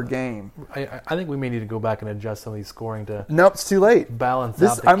 points per game. I think we may need to go back and adjust some of these scoring to Nope, it's too late. Balance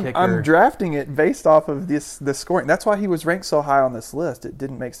out the kicker. I'm drafting it based off of this scoring. That's why he was ranked so high on this list. It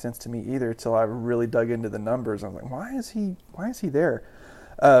didn't make sense to me either until I really dug into the numbers. I was like, why is he there?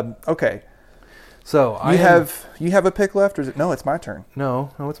 Okay. So you have a pick left, or is it? No, it's my turn. No,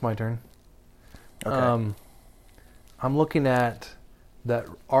 it's my turn. Okay. I'm looking at that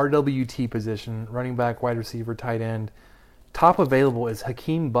RWT position, running back, wide receiver, tight end. Top available is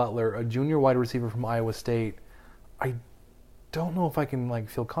Hakeem Butler, a junior wide receiver from Iowa State. I don't know if I can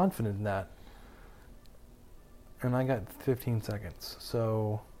feel confident in that. And I got 15 seconds.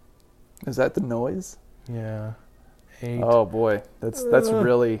 So is that the noise? Yeah. 8. Oh boy, that's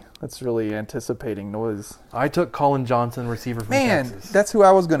really anticipating noise. I took Colin Johnson, receiver from Texas. That's who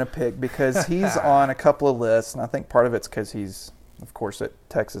I was going to pick because he's on a couple of lists, and I think part of it's because he's, of course, at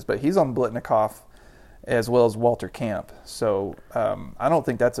Texas, but he's on Biletnikoff as well as Walter Camp. So I don't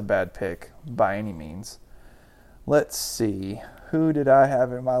think that's a bad pick by any means. Let's see. Who did I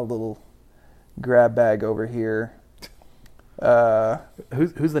have in my little grab bag over here?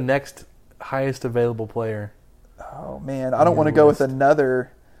 Who's the next highest available player? Oh, man. I don't want to go with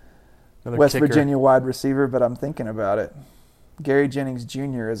another West kicker. Virginia wide receiver, but I'm thinking about it. Gary Jennings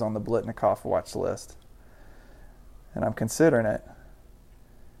Jr. is on the Biletnikoff watch list, and I'm considering it.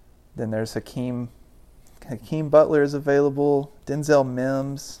 Then there's Hakeem Butler is available. Denzel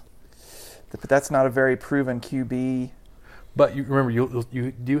Mims, but that's not a very proven QB. But you remember,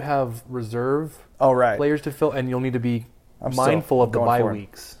 you do have reserve players to fill, and you'll need to be mindful of the bye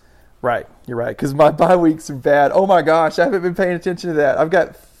weeks. Right, you're right, because my bye weeks are bad. Oh my gosh, I haven't been paying attention to that. I've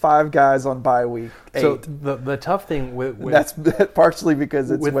got 5 guys on bye week 8. So the tough thing with that's partially because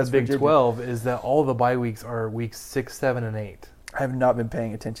it's with West the Big Virginia. 12 is that all the bye weeks are weeks 6, 7, and 8. I have not been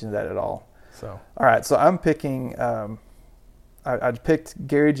paying attention to that at all. So all right, so I'm picking. I picked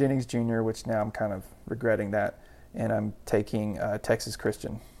Gary Jennings Jr., which now I'm kind of regretting that, and I'm taking Texas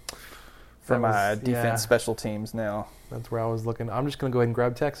Christian for my defense special teams now. That's where I was looking. I'm just going to go ahead and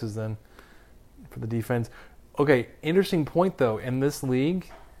grab Texas then for the defense. Okay, interesting point though. In this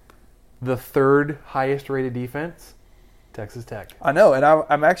league, the third highest rated defense, Texas Tech. I know, and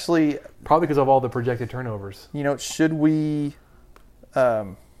I'm actually probably because of all the projected turnovers. Should we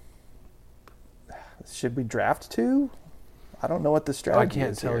draft two? I don't know what the strategy is. I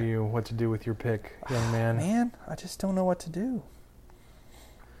can't tell you what to do with your pick, young man. Man, I just don't know what to do.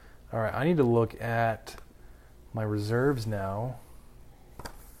 All right, I need to look at my reserves now.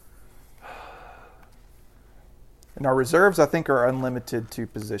 And our reserves, I think, are unlimited to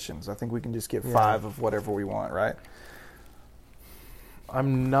positions. I think we can just get 5 of whatever we want, right?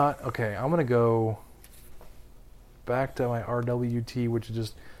 I'm going to go back to my RWT, which is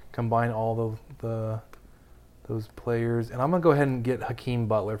just combine all those players. And I'm going to go ahead and get Hakeem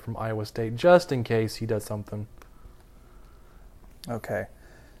Butler from Iowa State, just in case he does something. Okay.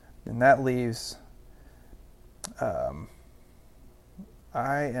 And that leaves...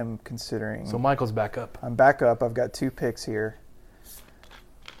 I am considering... So Michael's back up. I'm back up. I've got 2 picks here.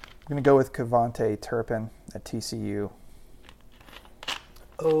 I'm going to go with Kevontae Turpin at TCU.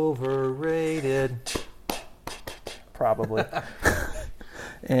 Overrated. Probably.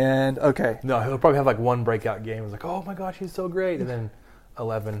 And, okay. No, he'll probably have like one breakout game. It's like, oh my gosh, he's so great. And then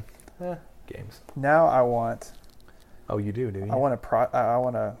 11 games. Now I want... Oh, you do you? I want a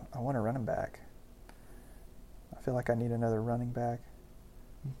running back. I feel like I need another running back.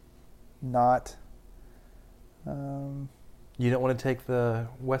 Not... You don't want to take the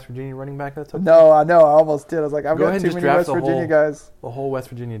West Virginia running back? That's okay. No, I know. I almost did. I was like, I've got too many West Virginia guys. The whole West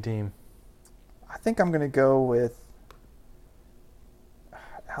Virginia team. I think I'm going to go with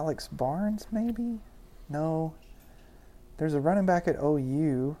Alex Barnes, maybe? No. There's a running back at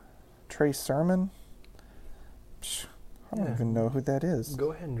OU, Trey Sermon. I don't even know who that is.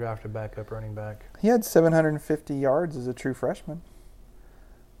 Go ahead and draft a backup running back. He had 750 yards as a true freshman.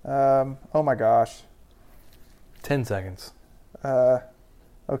 Oh my gosh. 10 seconds.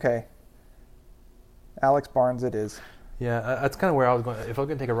 Okay. Alex Barnes it is. Yeah, that's kind of where I was going. If I was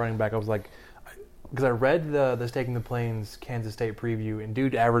going to take a running back, I was like, because I read the Staking the Plains Kansas State preview, and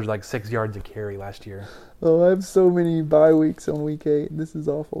dude averaged like 6 yards a carry last year. Oh, I have so many bye weeks on week 8. This is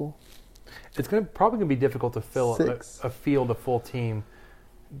awful. It's probably going to be difficult to fill a field, a full team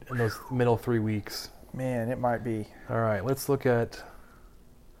in those middle 3 weeks. Man, it might be. All right, let's look at...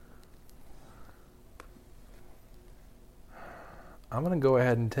 I'm going to go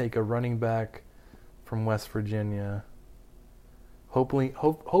ahead and take a running back from West Virginia, hoping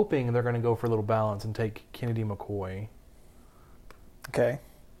they're going to go for a little balance and take Kennedy McCoy. Okay.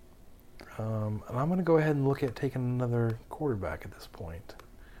 And I'm going to go ahead and look at taking another quarterback at this point.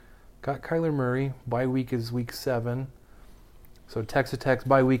 Got Kyler Murray. Bye week is week 7. So Texas Tech's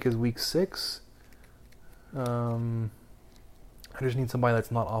bye week is week 6. I just need somebody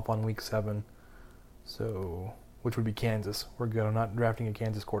that's not off on week 7. So... which would be Kansas. We're good. I'm not drafting a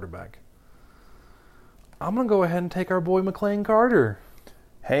Kansas quarterback. I'm going to go ahead and take our boy McLean Carter.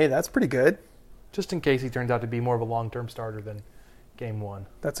 Hey, that's pretty good. Just in case he turns out to be more of a long-term starter than game 1.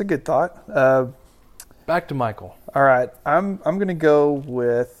 That's a good thought. Back to Michael. All right. I'm going to go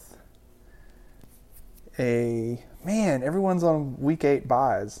with everyone's on week 8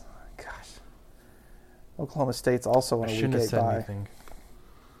 buys. Gosh. Oklahoma State's also on a week 8 bye. I shouldn't have said anything.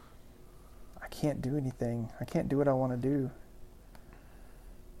 Can't do anything. I can't do what I want to do.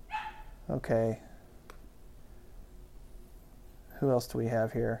 Okay. Who else do we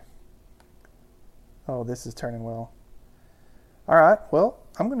have here? Oh, this is turning well. All right. Well,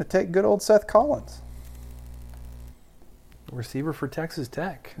 I'm going to take good old Seth Collins. Receiver for Texas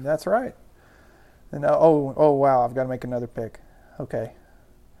Tech. That's right. And oh wow, I've got to make another pick. Okay.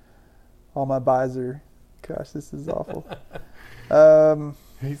 All my buys are... Gosh, this is awful.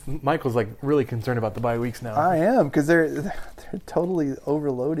 Michael's like really concerned about the bye weeks now. I am, because they're totally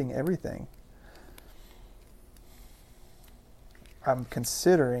overloading everything. I'm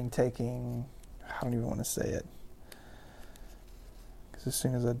considering taking... I don't even want to say it, because as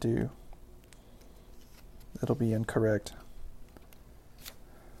soon as I do, it'll be incorrect.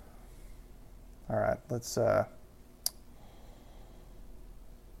 All right, let's...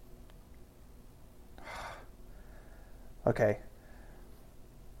 Okay.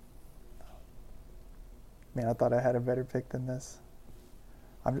 Man, I thought I had a better pick than this.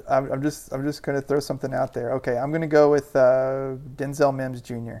 I'm just going to throw something out there. Okay, I'm going to go with Denzel Mims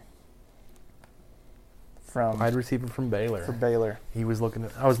Jr. wide receiver from Baylor. For Baylor. I was looking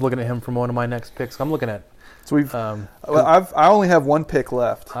at him from one of my next picks. I'm looking at. So I only have one pick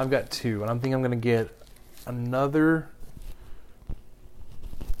left. I've got two, and I'm thinking I'm going to get another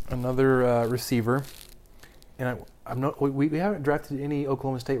receiver. And we haven't drafted any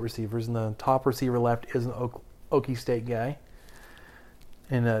Oklahoma State receivers, and the top receiver left is an Okie State guy,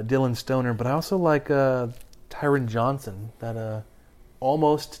 and Dylan Stoner. But I also like Tyron Johnson, that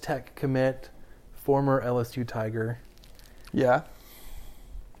almost Tech commit, former LSU Tiger. Yeah.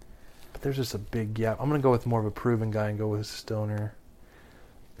 But there's just a big gap. I'm going to go with more of a proven guy and go with Stoner.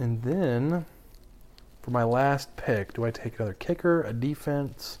 And then, for my last pick, do I take another kicker, a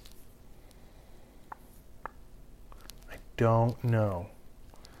defense? I don't know.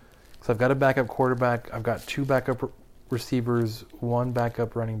 Because I've got a backup quarterback. I've got two backup receivers, one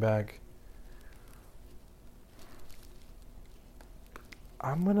backup running back.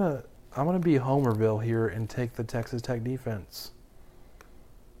 I'm gonna be Homerville here and take the Texas Tech defense.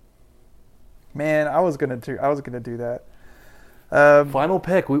 Man, I was gonna do that. Final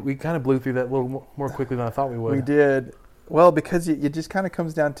pick. We kind of blew through that a little more quickly than I thought we would. We did. Well, because it just kind of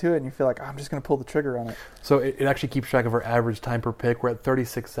comes down to it, and you feel like, I'm just going to pull the trigger on it. So it actually keeps track of our average time per pick. We're at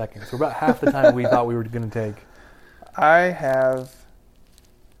 36 seconds. We're about half the time we thought we were going to take. I have,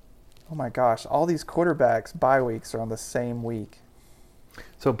 oh my gosh, all these quarterbacks bye weeks are on the same week.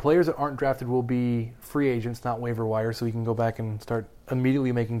 So players that aren't drafted will be free agents, not waiver wire, so we can go back and start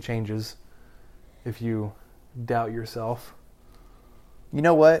immediately making changes if you doubt yourself. You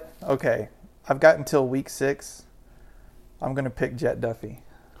know what? Okay, I've got until week 6. I'm going to pick Jet Duffy.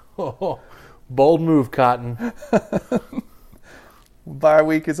 Oh, bold move, Cotton. Bye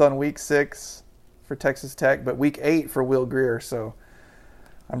week is on week 6 for Texas Tech, but week 8 for Will Grier, so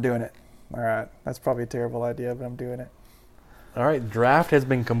I'm doing it. All right, that's probably a terrible idea, but I'm doing it. All right, draft has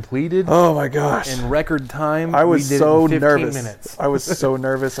been completed. Oh my gosh! In record time. I was so nervous. Minutes. I was so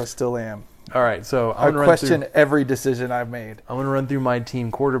nervous. I still am. All right, so I question every decision I've made. I'm going to run through my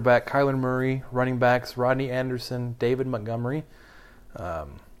team. Quarterback, Kyler Murray. Running backs, Rodney Anderson, David Montgomery.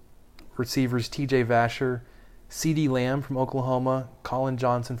 Receivers, TJ Vasher. CeeDee Lamb from Oklahoma. Colin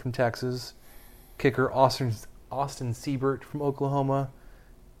Johnson from Texas. Kicker, Austin Siebert from Oklahoma.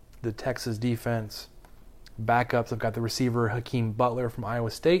 The Texas defense. Backups, I've got the receiver, Hakeem Butler from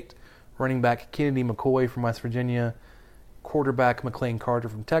Iowa State. Running back, Kennedy McCoy from West Virginia. Quarterback, McLean Carter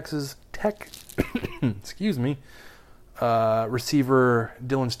from Texas Tech. Excuse me. Receiver,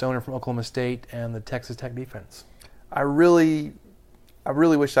 Dylan Stoner from Oklahoma State, and the Texas Tech defense. I really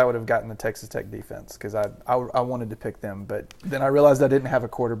wish I would have gotten the Texas Tech defense because I wanted to pick them, but then I realized I didn't have a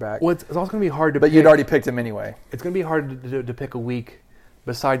quarterback. Well, it's also going to be hard to pick. But you'd already picked him anyway. It's going to be hard to pick a week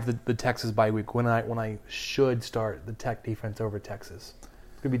besides the Texas bye week when I should start the Tech defense over Texas.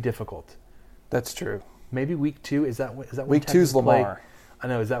 It's going to be difficult. That's true. Maybe week 2 is that when week Texas 2's Lamar. I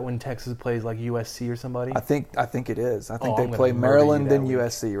know. Is that when Texas plays like USC or somebody? I think it is. I think they play Maryland and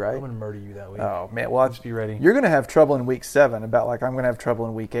USC, right? I'm going to murder you that week. Oh man, well just be ready. You're going to have trouble in week 7. About like I'm going to have trouble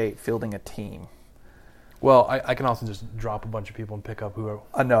in week 8 fielding a team. Well, I can also just drop a bunch of people and pick up who.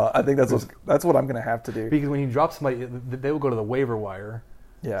 I know. I think that's what I'm going to have to do. Because when you drop somebody, they will go to the waiver wire.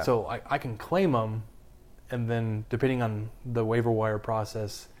 Yeah. So I can claim them, and then depending on the waiver wire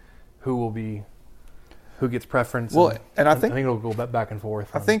process, who gets preference. Well, and I think it'll go back and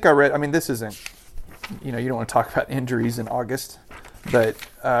forth. I think I read. I mean, this isn't. You don't want to talk about injuries in August, but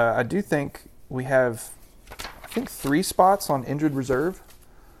I do think we have. I think 3 spots on injured reserve.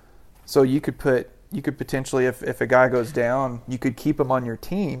 So you could potentially, if a guy goes down, you could keep him on your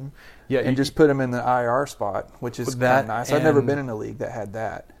team. Yeah, and just put him in the IR spot, which is kind of nice. I've never been in a league that had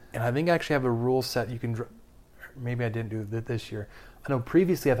that. And I think I actually have a rule set you can. Maybe I didn't do it this year. I know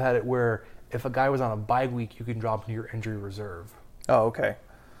previously I've had it where if a guy was on a bye week, you can drop into your injury reserve. Oh, okay.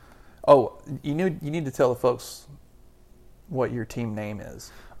 Oh, you need to tell the folks what your team name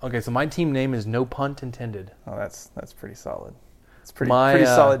is. Okay, so my team name is No Punt Intended. Oh, that's pretty solid. It's pretty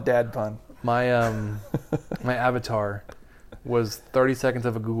solid dad pun. My my avatar was 30 seconds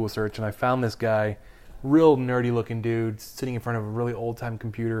of a Google search, and I found this guy, real nerdy looking dude, sitting in front of a really old time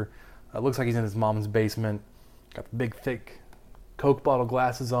computer. Looks like he's in his mom's basement. Got the big thick Coke bottle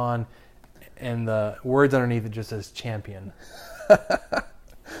glasses on, and the words underneath it just says champion.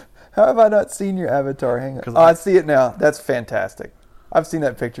 How have I not seen your avatar? Hang on. I see it now. That's fantastic. I've seen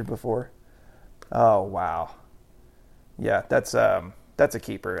that picture before. Oh, wow. Yeah, that's a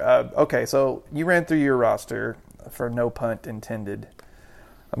keeper. Okay, so you ran through your roster for No Punt Intended.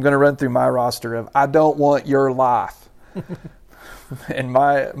 I'm going to run through my roster of I don't want your life. And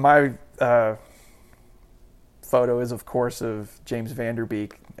my photo is, of course, of James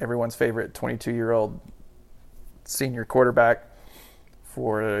Vanderbeek, everyone's favorite 22-year-old senior quarterback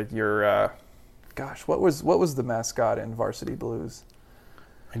for your what was the mascot in Varsity Blues?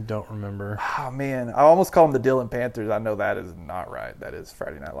 I don't remember. Oh, man. I almost call them the Dillon Panthers. I know that is not right. That is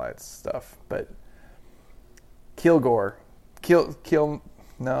Friday Night Lights stuff. But Kilgore.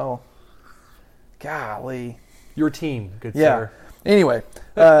 No. Golly. Your team, good Yeah. sir. Anyway,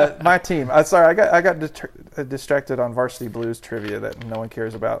 my team. Sorry, I got distracted on Varsity Blues trivia that no one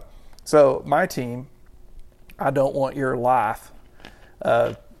cares about. So, my team, I don't want your life.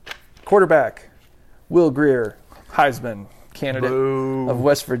 Quarterback, Will Grier, Heisman candidate of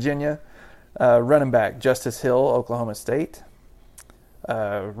West Virginia. Running back, Justice Hill, Oklahoma State.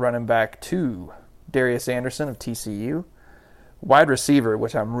 Running back 2, Darius Anderson of TCU. Wide receiver,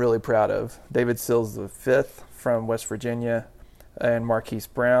 which I'm really proud of, David Sills V from West Virginia, and Marquise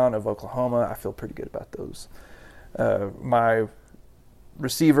Brown of Oklahoma. I feel pretty good about those. My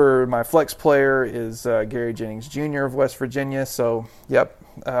receiver, my flex player is Gary Jennings Jr. of West Virginia. So, yep,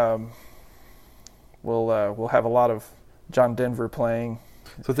 we'll have a lot of John Denver playing.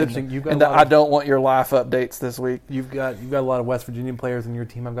 So it's interesting. You've got and I don't want your life updates this week. You've got a lot of West Virginia players in your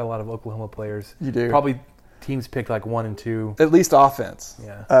team. I've got a lot of Oklahoma players. You do. Probably teams picked like 1 and 2. At least offense.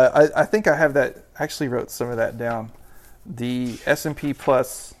 Yeah. I think I have that. Actually wrote some of that down. The S&P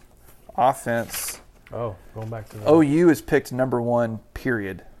Plus offense. Oh, going back to that. OU is picked number 1,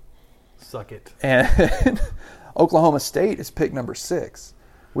 period. Suck it. And Oklahoma State is picked number 6,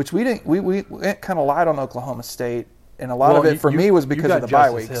 which we didn't. We kind of lied on Oklahoma State, and a lot of it for me was because of the bye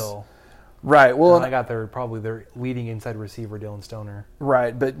weeks. Hill. Right. Well, and I got their leading inside receiver, Dylan Stoner.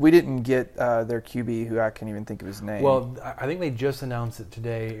 Right, but we didn't get their QB, who I can't even think of his name. Well, I think they just announced it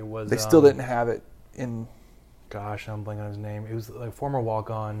today. It was they still didn't have it in. Gosh, I'm blanking on his name. It was like a former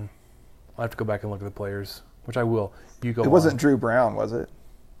walk-on. I'll have to go back and look at the players, which I will. You go. It wasn't Drew Brown, was it?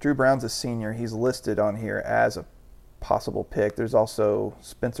 Drew Brown's a senior. He's listed on here as a possible pick. There's also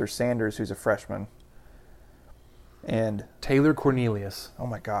Spencer Sanders, who's a freshman. And Taylor Cornelius. Oh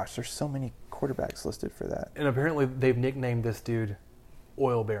my gosh, there's so many quarterbacks listed for that. And apparently they've nicknamed this dude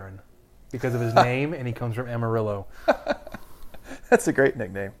Oil Baron because of his name, and he comes from Amarillo. That's a great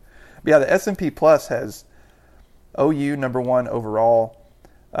nickname. But yeah, the S&P Plus has OU number 1 overall,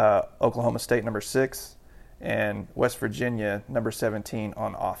 Oklahoma State number 6, and West Virginia number 17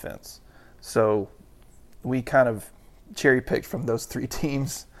 on offense. So we kind of cherry-picked from those 3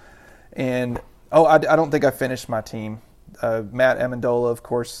 teams. And I don't think I finished my team. Matt Amendola, of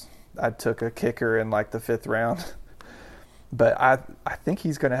course, I took a kicker in like the 5th round. But I think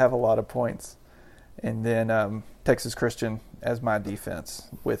he's going to have a lot of points. And then Texas Christian as my defense.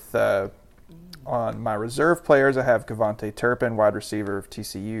 With on my reserve players, I have Kevontae Turpin, wide receiver of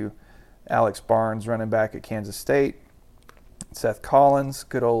TCU. Alex Barnes, running back at Kansas State. Seth Collins,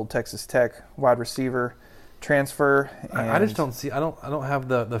 good old Texas Tech wide receiver transfer. And I just don't see. I don't have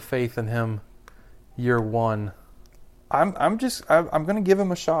the faith in him. Year 1. I'm going to give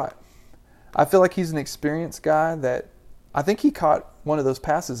him a shot. I feel like he's an experienced guy that I think he caught one of those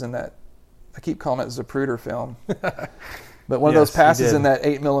passes in that. I keep calling it Zapruder film, but one of those passes in that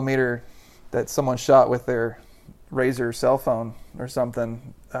 8mm that someone shot with their Razor cell phone or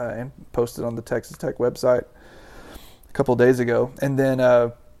something and posted on the Texas Tech website a couple of days ago. And then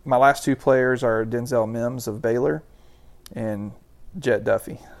my last 2 players are Denzel Mims of Baylor and Jet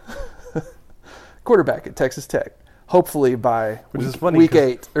Duffy, quarterback at Texas Tech. Hopefully by week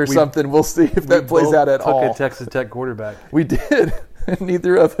 8 or something, we'll see if that plays out at all. Took a Texas Tech quarterback. We did.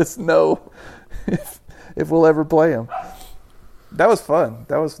 Neither of us know if we'll ever play him. That was fun.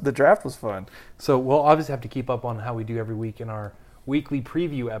 The draft was fun. So we'll obviously have to keep up on how we do every week in our weekly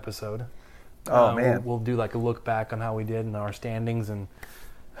preview episode. Oh, man. We'll do like a look back on how we did in our standings and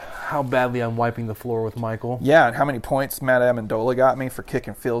how badly I'm wiping the floor with Michael. Yeah, and how many points Matt Amendola got me for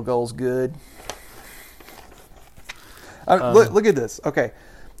kicking field goals good. Look at this. Okay.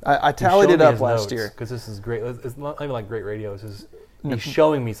 I tallied it up last year. Because this is great. It's not even like great radio. He's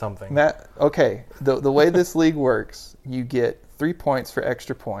showing me something. Matt, okay. The way this league works, you get 3 points for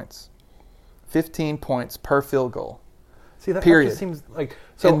extra points, 15 points per field goal. See, that period. Just seems like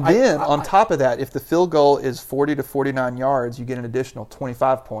so. And then on top of that, if the field goal is 40 to 49 yards, you get an additional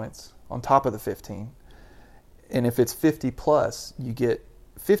 25 points on top of the 15. And if it's 50 plus, you get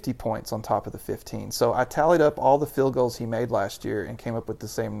 50 points on top of the 15. So I tallied up all the field goals he made last year and came up with the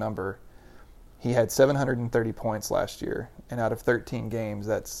same number. He had 730 points last year, and out of 13 games,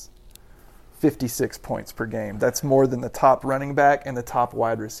 that's 56 points per game. That's more than the top running back and the top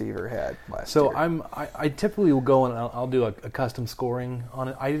wide receiver had last year. So I typically will go and I'll do a custom scoring on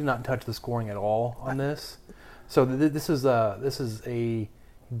it. I did not touch the scoring at all on this. So this is a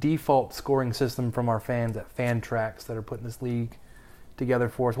default scoring system from our fans at Fantrax that are putting this league together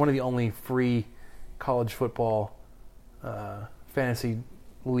for us. One of the only free college football fantasy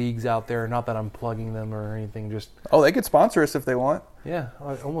leagues out there. Not that I'm plugging them or anything. Just they could sponsor us if they want. Yeah,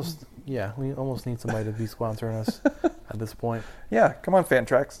 we almost need somebody to be sponsoring us at this point. Yeah, come on,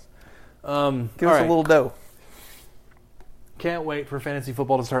 Fantrax. Give us a little dough. Can't wait for fantasy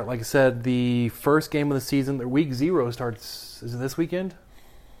football to start. Like I said, the first game of the season, the week 0 starts. Is it this weekend?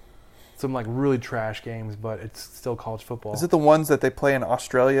 Some like really trash games, but it's still college football. Is it the ones that they play in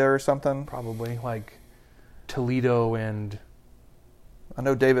Australia or something? Probably like Toledo and. I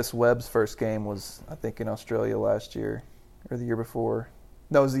know Davis Webb's first game was, I think, in Australia last year or the year before.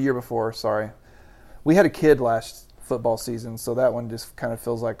 No, it was the year before. Sorry, we had a kid last football season, so that one just kind of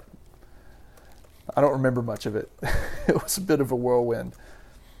feels like. I don't remember much of it. It was a bit of a whirlwind.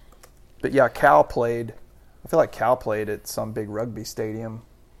 But yeah, Cal played. I feel like Cal played at some big rugby stadium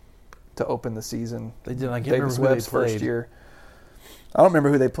to open the season. They did. I can't Davis remember who Webb's they played. first year. I don't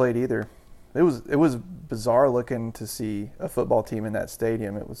remember who they played either. It was bizarre looking to see a football team in that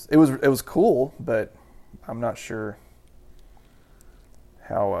stadium. It was cool, but I'm not sure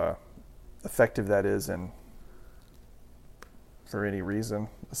how effective that is and for any reason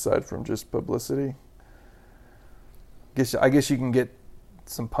aside from just publicity. I guess you can get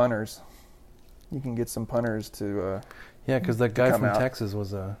some punters. You can get some punters to yeah, because that guy from out. Texas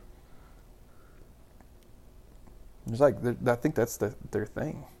was a. It's like I think that's their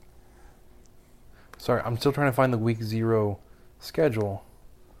thing. Sorry, I'm still trying to find the week 0 schedule,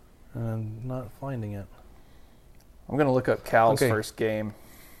 and I'm not finding it. I'm gonna look up Cal's Okay. first game.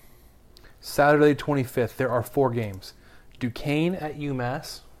 Saturday 25th. There are 4 games. Duquesne at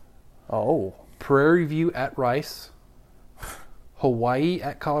UMass, Oh, Prairie View at Rice, Hawaii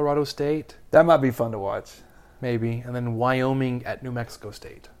at Colorado State, that might be fun to watch. maybe, and then Wyoming at New Mexico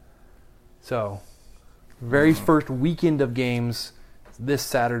State. So, very first weekend of games this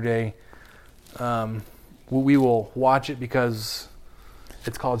Saturday. We will watch it because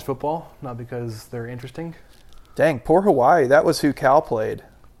it's college football, not because they're interesting. Dang, poor Hawaii. That was who Cal played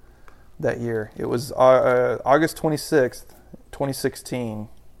that year. It was August 26th, 2016,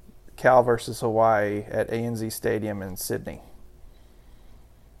 Cal versus Hawaii at ANZ Stadium in Sydney.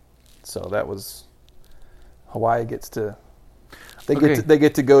 So that was Hawaii gets to they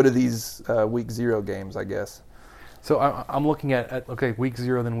get to go to these week 0 games, I guess. So I'm looking at week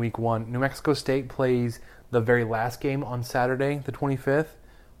 0, then week 1. New Mexico State plays the very last game on Saturday, the 25th.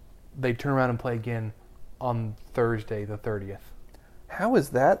 They turn around and play again on Thursday, the 30th. How is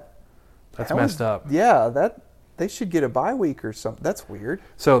that? That's messed up. Yeah, they should get a bye week or something. That's weird.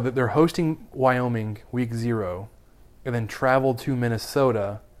 So they're hosting Wyoming week 0, and then travel to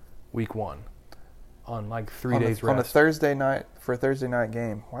Minnesota week 1 on like 3 days rest. On a Thursday night for a Thursday night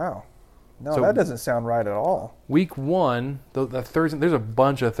game. Wow. No, So- that doesn't sound right at all. Week 1, the Thursday. There's a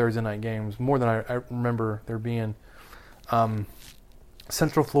bunch of Thursday night games, more than I remember there being.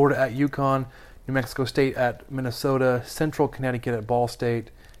 Central Florida at UConn, New Mexico State at Minnesota, Central Connecticut at Ball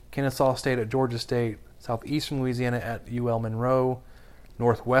State, Kennesaw State at Georgia State, Southeastern Louisiana at UL Monroe,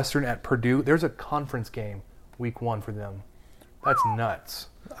 Northwestern at Purdue. There's a conference game week 1 for them. That's nuts.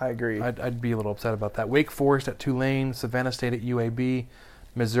 I agree. I'd be a little upset about that. Wake Forest at Tulane, Savannah State at UAB,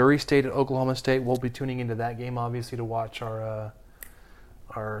 Missouri State at Oklahoma State. We'll be tuning into that game, obviously, to watch our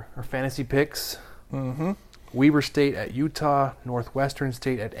fantasy picks. Mm-hmm. Weber State at Utah, Northwestern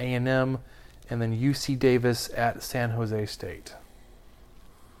State at A&M, and then UC Davis at San Jose State.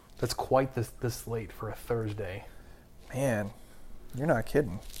 That's quite the slate for a Thursday. Man, you're not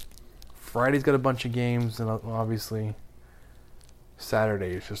kidding. Friday's got a bunch of games, and obviously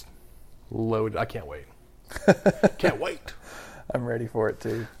Saturday is just loaded. I can't wait. Can't wait. I'm ready for it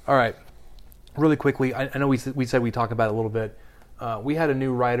too. All right. Really quickly, I know we said we'd talk about it a little bit. We had a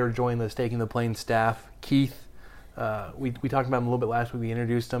new writer join the Staking the Plains staff, Keith. We talked about him a little bit last week. We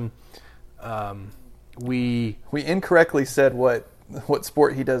introduced him. We incorrectly said what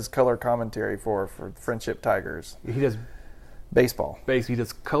sport he does color commentary for Friendship Tigers. He does baseball. He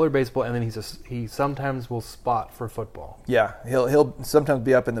does color baseball, and then he sometimes will spot for football. Yeah, he'll sometimes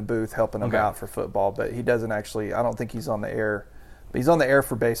be up in the booth helping them out for football, but he doesn't actually. I don't think he's on the air. But he's on the air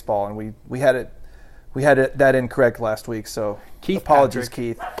for baseball, and we had it that incorrect last week. So Keith, apologies,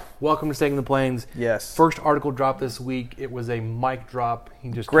 Patrick, Keith. Welcome to Staking the Plains. Yes. First article dropped this week. It was a mic drop. He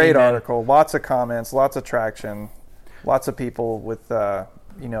just great article. Lots of comments. Lots of traction. Lots of people with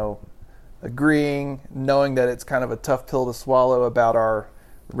agreeing, knowing that it's kind of a tough pill to swallow about our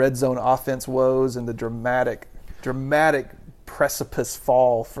red zone offense woes and the dramatic precipice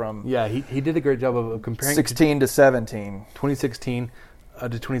fall from he did a great job of comparing 16 to 17. 2016. to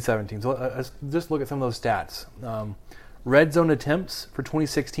 2017. So let's just look at some of those stats. Red zone attempts for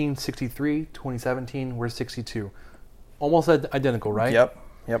 2016, 63. 2017 were 62. Almost identical, right?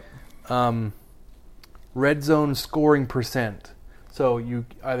 Yep. Red zone scoring percent. So you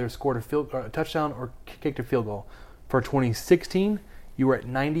either scored a touchdown or kicked a field goal. For 2016, you were at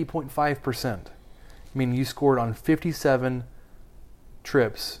 90.5%. I mean, you scored on 57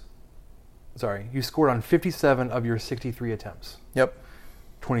 trips. Sorry, you scored on 57 of your 63 attempts. Yep.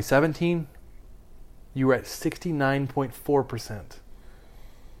 2017, you were at 69.4%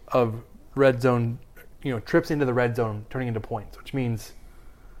 of red zone, trips into the red zone turning into points, which means,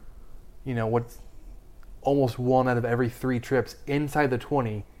 what's almost 1 out of every 3 trips inside the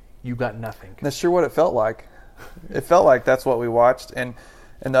 20, you got nothing. That's sure what it felt like. It felt like that's what we watched. And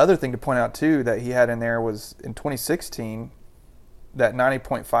the other thing to point out, too, that he had in there was in 2016, that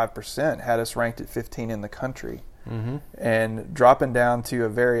 90.5% had us ranked at 15 in the country. Mm-hmm. And dropping down to a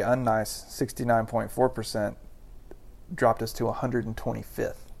very unnice 69.4% dropped us to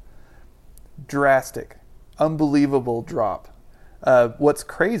 125th. Drastic, unbelievable drop. What's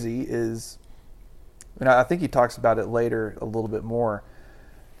crazy is, and I think he talks about it later a little bit more,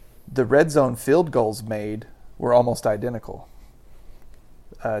 the red zone field goals made were almost identical.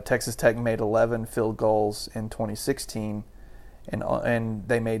 Texas Tech made 11 field goals in 2016, and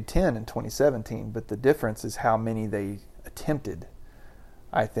they made 10 in 2017. But the difference is how many they attempted,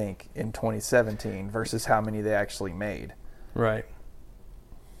 I think, in 2017 versus how many they actually made. Right.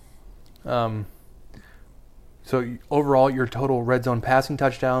 So overall, your total red zone passing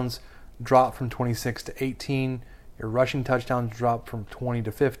touchdowns dropped from 26 to 18. Your rushing touchdowns dropped from 20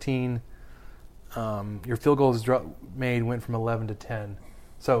 to 15. Your field goals made went from 11 to 10.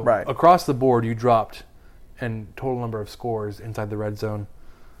 So across the board, you dropped in total number of scores inside the red zone.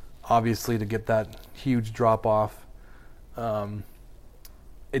 Obviously, to get that huge drop off,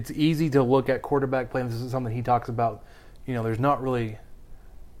 it's easy to look at quarterback play. This is something he talks about. There's not really.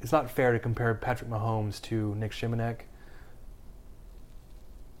 It's not fair to compare Patrick Mahomes to Nick Shymanek.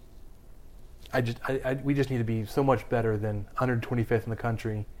 We just need to be so much better than 125th in the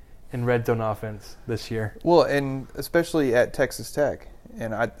country in red zone offense this year. Well, and especially at Texas Tech,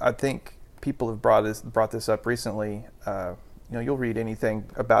 and I think people have brought this up recently. You'll read anything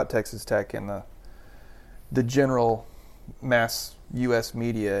about Texas Tech in the general mass U.S.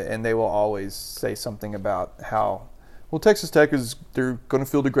 media, and they will always say something about how, well, Texas Tech they're going to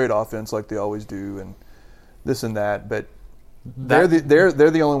field a great offense like they always do, and this and that, but they're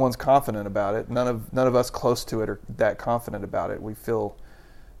the only ones confident about it. None of us close to it are that confident about it. We feel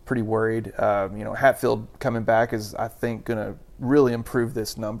pretty worried. Hatfield coming back is, I think, going to really improve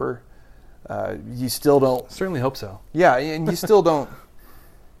this number. You still don't certainly hope so. Yeah, and you still don't.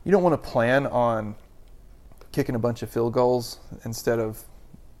 You don't want to plan on kicking a bunch of field goals instead of,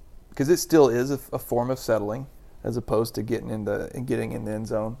 because it still is a form of settling as opposed to getting in the end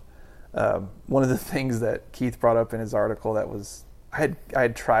zone. One of the things that Keith brought up in his article that was I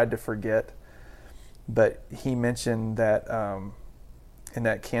had tried to forget, but he mentioned that in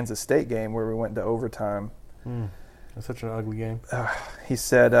that Kansas State game where we went to overtime. That's such an ugly game. He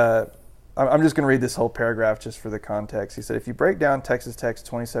said, I'm just going to read this whole paragraph just for the context. He said, if you break down Texas Tech's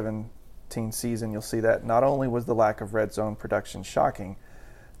 2017 season, you'll see that not only was the lack of red zone production shocking,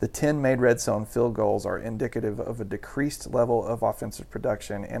 the 10 made red zone field goals are indicative of a decreased level of offensive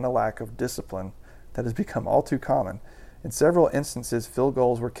production and a lack of discipline that has become all too common. In several instances, field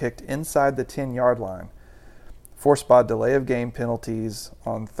goals were kicked inside the 10-yard line, forced by delay of game penalties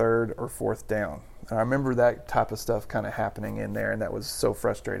on 3rd or 4th down. And I remember that type of stuff kind of happening in there, and that was so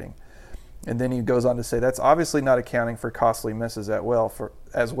frustrating. And then he goes on to say that's obviously not accounting for costly misses as well.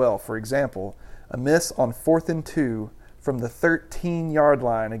 For example, a miss on 4th and 2 from the 13-yard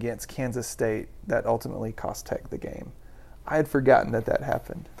line against Kansas State that ultimately cost Tech the game. I had forgotten that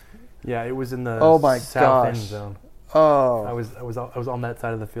happened. Yeah, it was in the south end zone. Oh, I was on that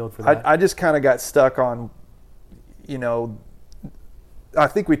side of the field for that. I just kind of got stuck on, I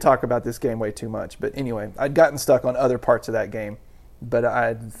think we talk about this game way too much. But anyway, I'd gotten stuck on other parts of that game, but I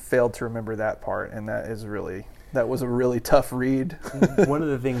had failed to remember that part, and that was a really tough read. One of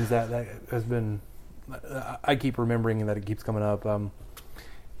the things that has been, I keep remembering and that it keeps coming up,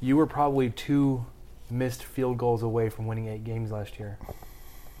 you were probably 2 missed field goals away from winning 8 games last year.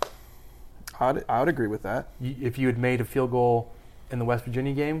 I would agree with that. If you had made a field goal in the West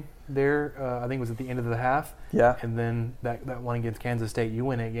Virginia game there, I think it was at the end of the half. Yeah. And then that one against Kansas State, you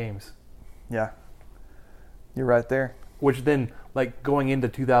win 8 games. Yeah. You're right there. Which then, going into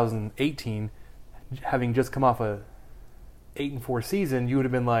 2018, having just come off a 8-4 season, you would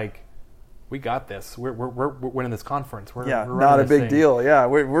have been like, we got this. We're winning this conference. We're not a big deal. Yeah,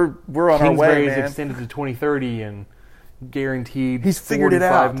 we're on our way, man. Extended to 2030 and guaranteed. He's figured it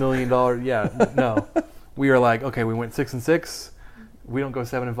out. $45 million. Yeah, no, we are like, okay, we went 6-6. We don't go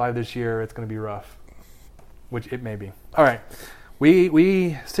 7-5 this year. It's going to be rough, which it may be. All right,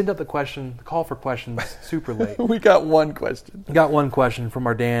 we sent up the call for questions super late. We got one question. We got one question from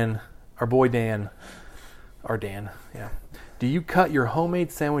our boy Dan. Our Dan, yeah. Do you cut your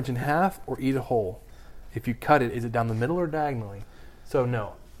homemade sandwich in half or eat it whole? If you cut it, is it down the middle or diagonally? So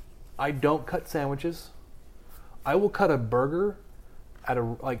no, I don't cut sandwiches. I will cut a burger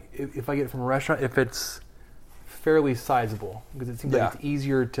if I get it from a restaurant, if it's fairly sizable, because it seems like it's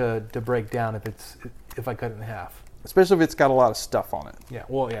easier to break down if I cut it in half. Especially if it's got a lot of stuff on it. Yeah,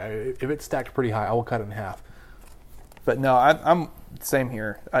 well, yeah, if it's stacked pretty high, I will cut it in half. But no, I'm same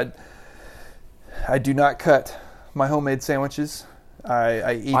here. I do not cut my homemade sandwiches.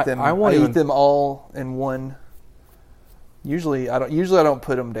 I eat them. I eat them all in one. Usually I don't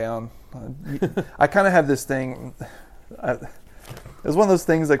put them down. I kind of have this thing. It's one of those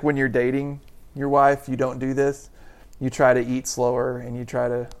things like when you're dating your wife, you don't do this. You try to eat slower and you try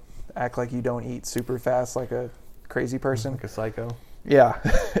to act like you don't eat super fast like a crazy person, like a psycho. Yeah,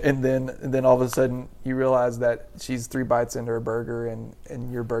 and then all of a sudden you realize that she's 3 bites into her burger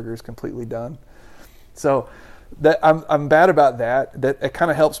and your burger is completely done. So that I'm bad about that. That it kind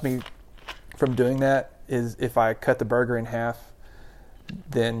of helps me from doing that is if I cut the burger in half.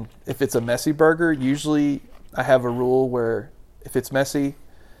 Then if it's a messy burger, usually I have a rule where if it's messy,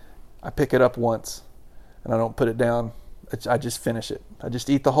 I pick it up once and I don't put it down. I just finish it. I just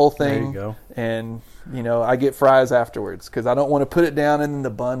eat the whole thing. There you go. And I get fries afterwards because I don't want to put it down and then the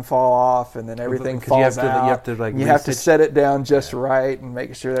bun fall off and then everything falls out. You have to set it down just right and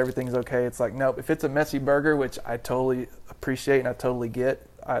make sure that everything's okay. It's like, nope, if it's a messy burger, which I totally appreciate and I totally get,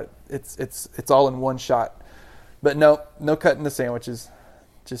 it's all in one shot. But no cutting the sandwiches.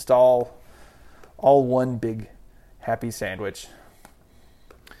 Just all one big happy sandwich.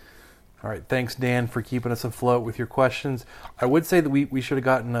 All right, thanks, Dan, for keeping us afloat with your questions. I would say that we should have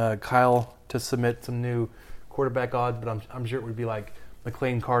gotten Kyle to submit some new quarterback odds, but I'm sure it would be like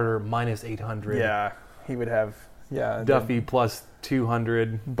McLean Carter minus 800. Yeah, he would have. Yeah, Duffy plus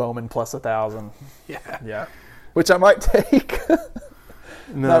 200. Bowman plus 1,000. Yeah. Which I might take.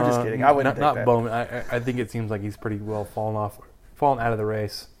 No, I'm just kidding. I wouldn't take not that. Bowman. I think it seems like he's pretty well fallen out of the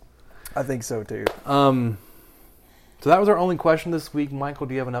race. I think so too. So that was our only question this week. Michael,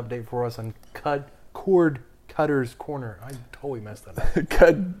 do you have an update for us on Cord Cutter's Corner? I totally messed that up.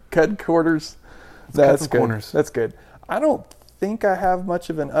 Cut quarters. That's good. Corners. That's good. I don't think I have much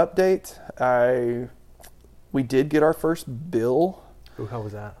of an update. We did get our first bill. Ooh, how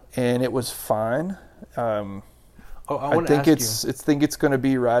was that? And it was fine. I think it's going to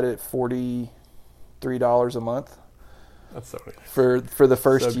be right at $43 a month. That's so nice. For the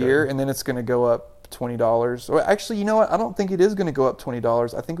first year, and then it's going to go up $20. Well, actually, you know what? I don't think it is going to go up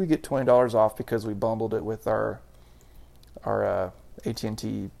 $20. I think we get $20 off because we bundled it with our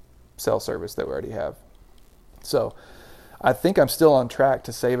AT&T cell service that we already have. So, I think I'm still on track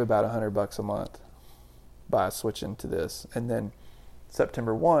to save about $100 a month by switching to this. And then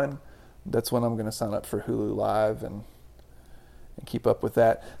September 1, that's when I'm going to sign up for Hulu Live and keep up with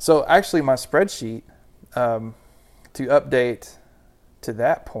that. So, actually, my spreadsheet, to update to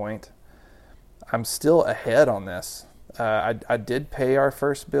that point, I'm still ahead on this. I did pay our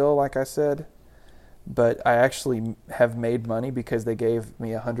first bill, like I said, but I actually have made money because they gave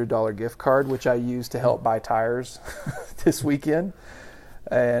me a $100 gift card, which I used to help buy tires this weekend,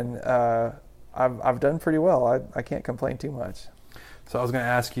 and I've done pretty well. I can't complain too much. So I was going to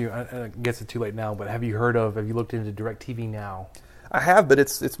ask you, I guess it's too late now, but have you looked into DirecTV Now? I have, but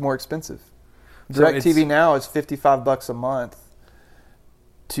it's more expensive. DirecTV Now is $55 a month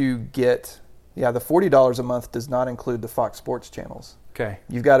to get. Yeah, the $40 a month does not include the Fox Sports channels. Okay.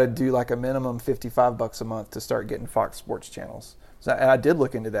 You've got to do like a minimum $55 a month to start getting Fox Sports channels. So, and I did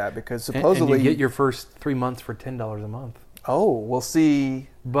look into that because supposedly and you get your first 3 months for $10 a month. Oh, we'll see.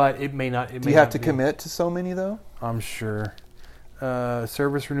 But it may not. Do you have to commit to so many though? I'm sure.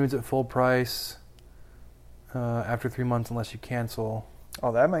 Service renews at full price after 3 months unless you cancel.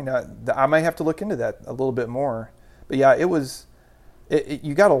 Oh, that might not. I might have to look into that a little bit more. But yeah, it was.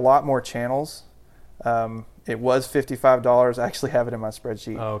 You got a lot more channels. It was $55. I actually have it in my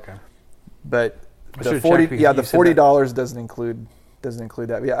spreadsheet. Oh, okay. But the $40 doesn't include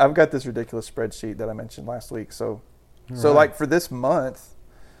that. Yeah, I've got this ridiculous spreadsheet that I mentioned last week. So like for this month,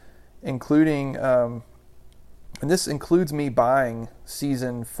 including and this includes me buying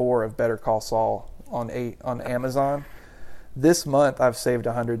season 4 of Better Call Saul on Amazon. This month, I've saved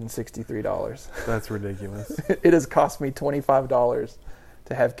 $163. That's ridiculous. It has cost me $25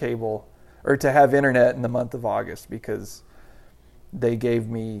 to have cable or to have internet in the month of August because they gave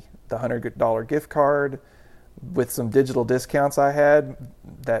me the $100 gift card with some digital discounts I had.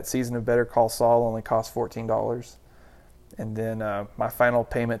 That season of Better Call Saul only cost $14. And then my final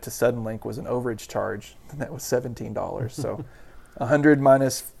payment to Suddenlink was an overage charge, and that was $17. So 100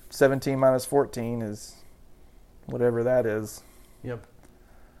 minus 17 minus 14 is whatever that is. Yep.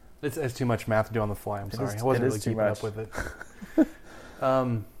 It's too much math to do on the fly. I'm sorry. I wasn't really keeping up with it.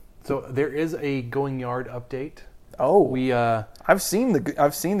 So there is a Going Yard update. Oh, I've seen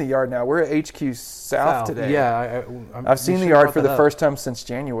the yard now. We're at HQ South today. Yeah, I've seen the yard for the first time since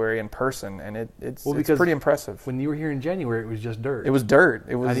January in person, and it's pretty impressive. When you were here in January, it was just dirt. It was dirt.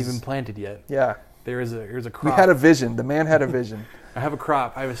 It was not even planted yet. Yeah, here's a crop. We had a vision. The man had a vision. I have a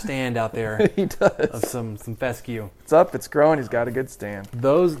crop. I have a stand out there. He does. Of some fescue. It's up. It's growing. He's got a good stand.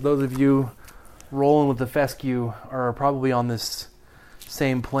 Those of you rolling with the fescue are probably on this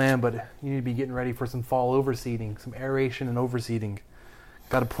same plan, but you need to be getting ready for some fall overseeding, some aeration and overseeding.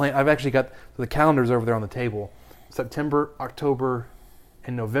 Got to plant. I've actually got the calendars over there on the table. September, October,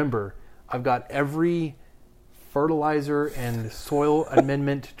 and November. I've got every fertilizer and soil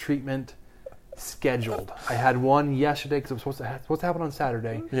amendment treatment scheduled. I had one yesterday because it was supposed to happen on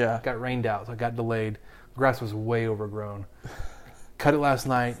Saturday. Yeah. Got rained out, so it got delayed. The grass was way overgrown. Cut it last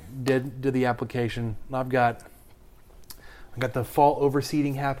night. Did the application. I got the fall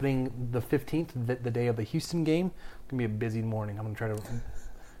overseeding happening the 15th, the day of the Houston game. It's gonna be a busy morning. I'm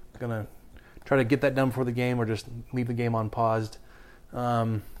gonna try to get that done before the game, or just leave the game on paused.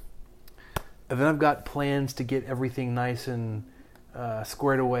 And then I've got plans to get everything nice and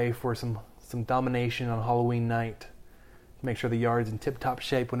squared away for some domination on Halloween night. Make sure the yard's in tip-top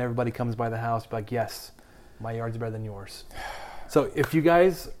shape when everybody comes by the house. Be like, yes, my yard's better than yours. So if you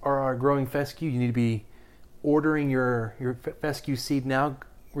guys are growing fescue, you need to be ordering your fescue seed now,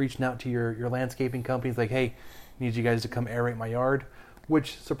 reaching out to your landscaping companies like, hey, I need you guys to come aerate my yard,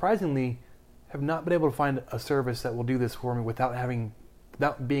 which surprisingly have not been able to find a service that will do this for me without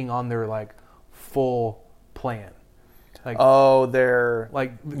being on their like full plan. Like,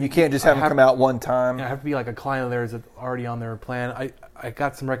 you can't just have them come out one time. I have to be like a client of theirs that's already on their plan. I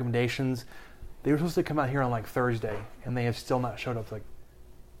got some recommendations. They were supposed to come out here on like Thursday, and they have still not showed up. It's like,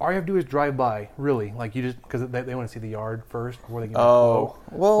 all you have to do is drive by, really. Like, you just, because they want to see the yard first before they can. Well,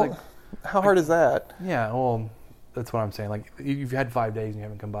 like, how hard is that? Yeah, well, that's what I'm saying. Like, you've had 5 days and you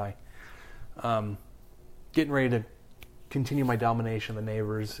haven't come by. Getting ready to continue my domination of the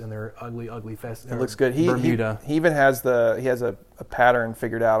neighbors and their ugly fest. It looks good. Bermuda. He even has a pattern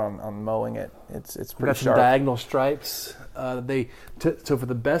figured out on mowing it. It's pretty got sharp. Some diagonal stripes. So for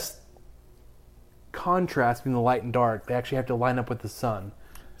the best contrast between the light and dark, they actually have to line up with the sun.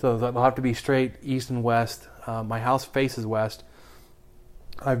 So they'll have to be straight east and west. My house faces west.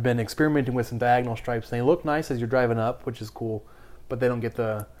 I've been experimenting with some diagonal stripes. They look nice as you're driving up, which is cool, but they don't get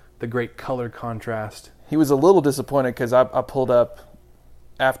the great color contrast. He was a little disappointed because I pulled up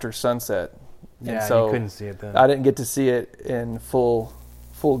after sunset. Yeah, and so you couldn't see it then. I didn't get to see it in full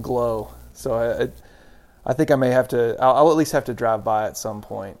glow. So I think I may have to. I'll at least have to drive by at some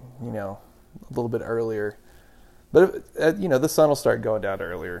point. A little bit earlier. But the sun will start going down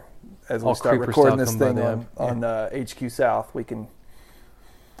earlier as we start recording this thing on HQ South.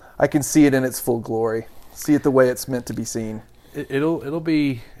 I can see it in its full glory. See it the way it's meant to be seen. It'll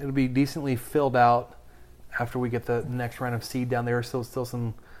be decently filled out after we get the next round of seed down there. Still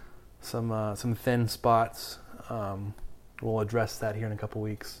some thin spots. We'll address that here in a couple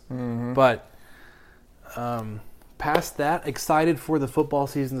weeks. Mm-hmm. But past that, excited for the football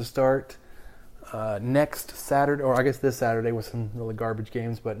season to start. Next Saturday, or I guess this Saturday with some really garbage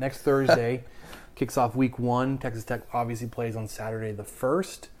games, but next Thursday kicks off week 1. Texas Tech obviously plays on Saturday the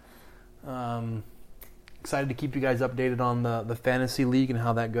 1st. Excited to keep you guys updated on the fantasy league and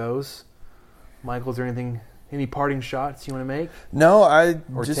how that goes. Michael, is there any parting shots you want to make? No,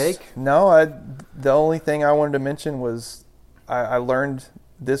 the only thing I wanted to mention was I learned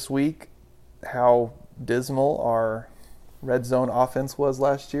this week how dismal our red zone offense was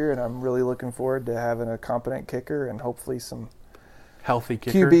last year, and I'm really looking forward to having a competent kicker and hopefully some healthy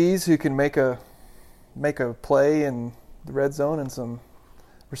kicker. QBs who can make a play in the red zone and some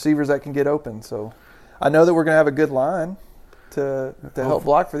receivers that can get open. So I know that we're going to have a good line to help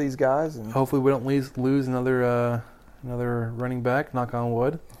block for these guys, and hopefully we don't lose another running back. Knock on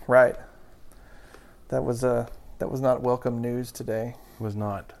wood. Right. That was not welcome news today. It was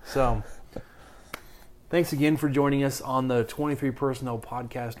not. So. Thanks again for joining us on the 23 Personnel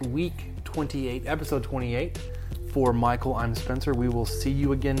Podcast, Week 28, Episode 28. For Michael, I'm Spencer. We will see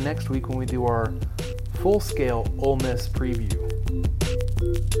you again next week when we do our full-scale Ole Miss preview.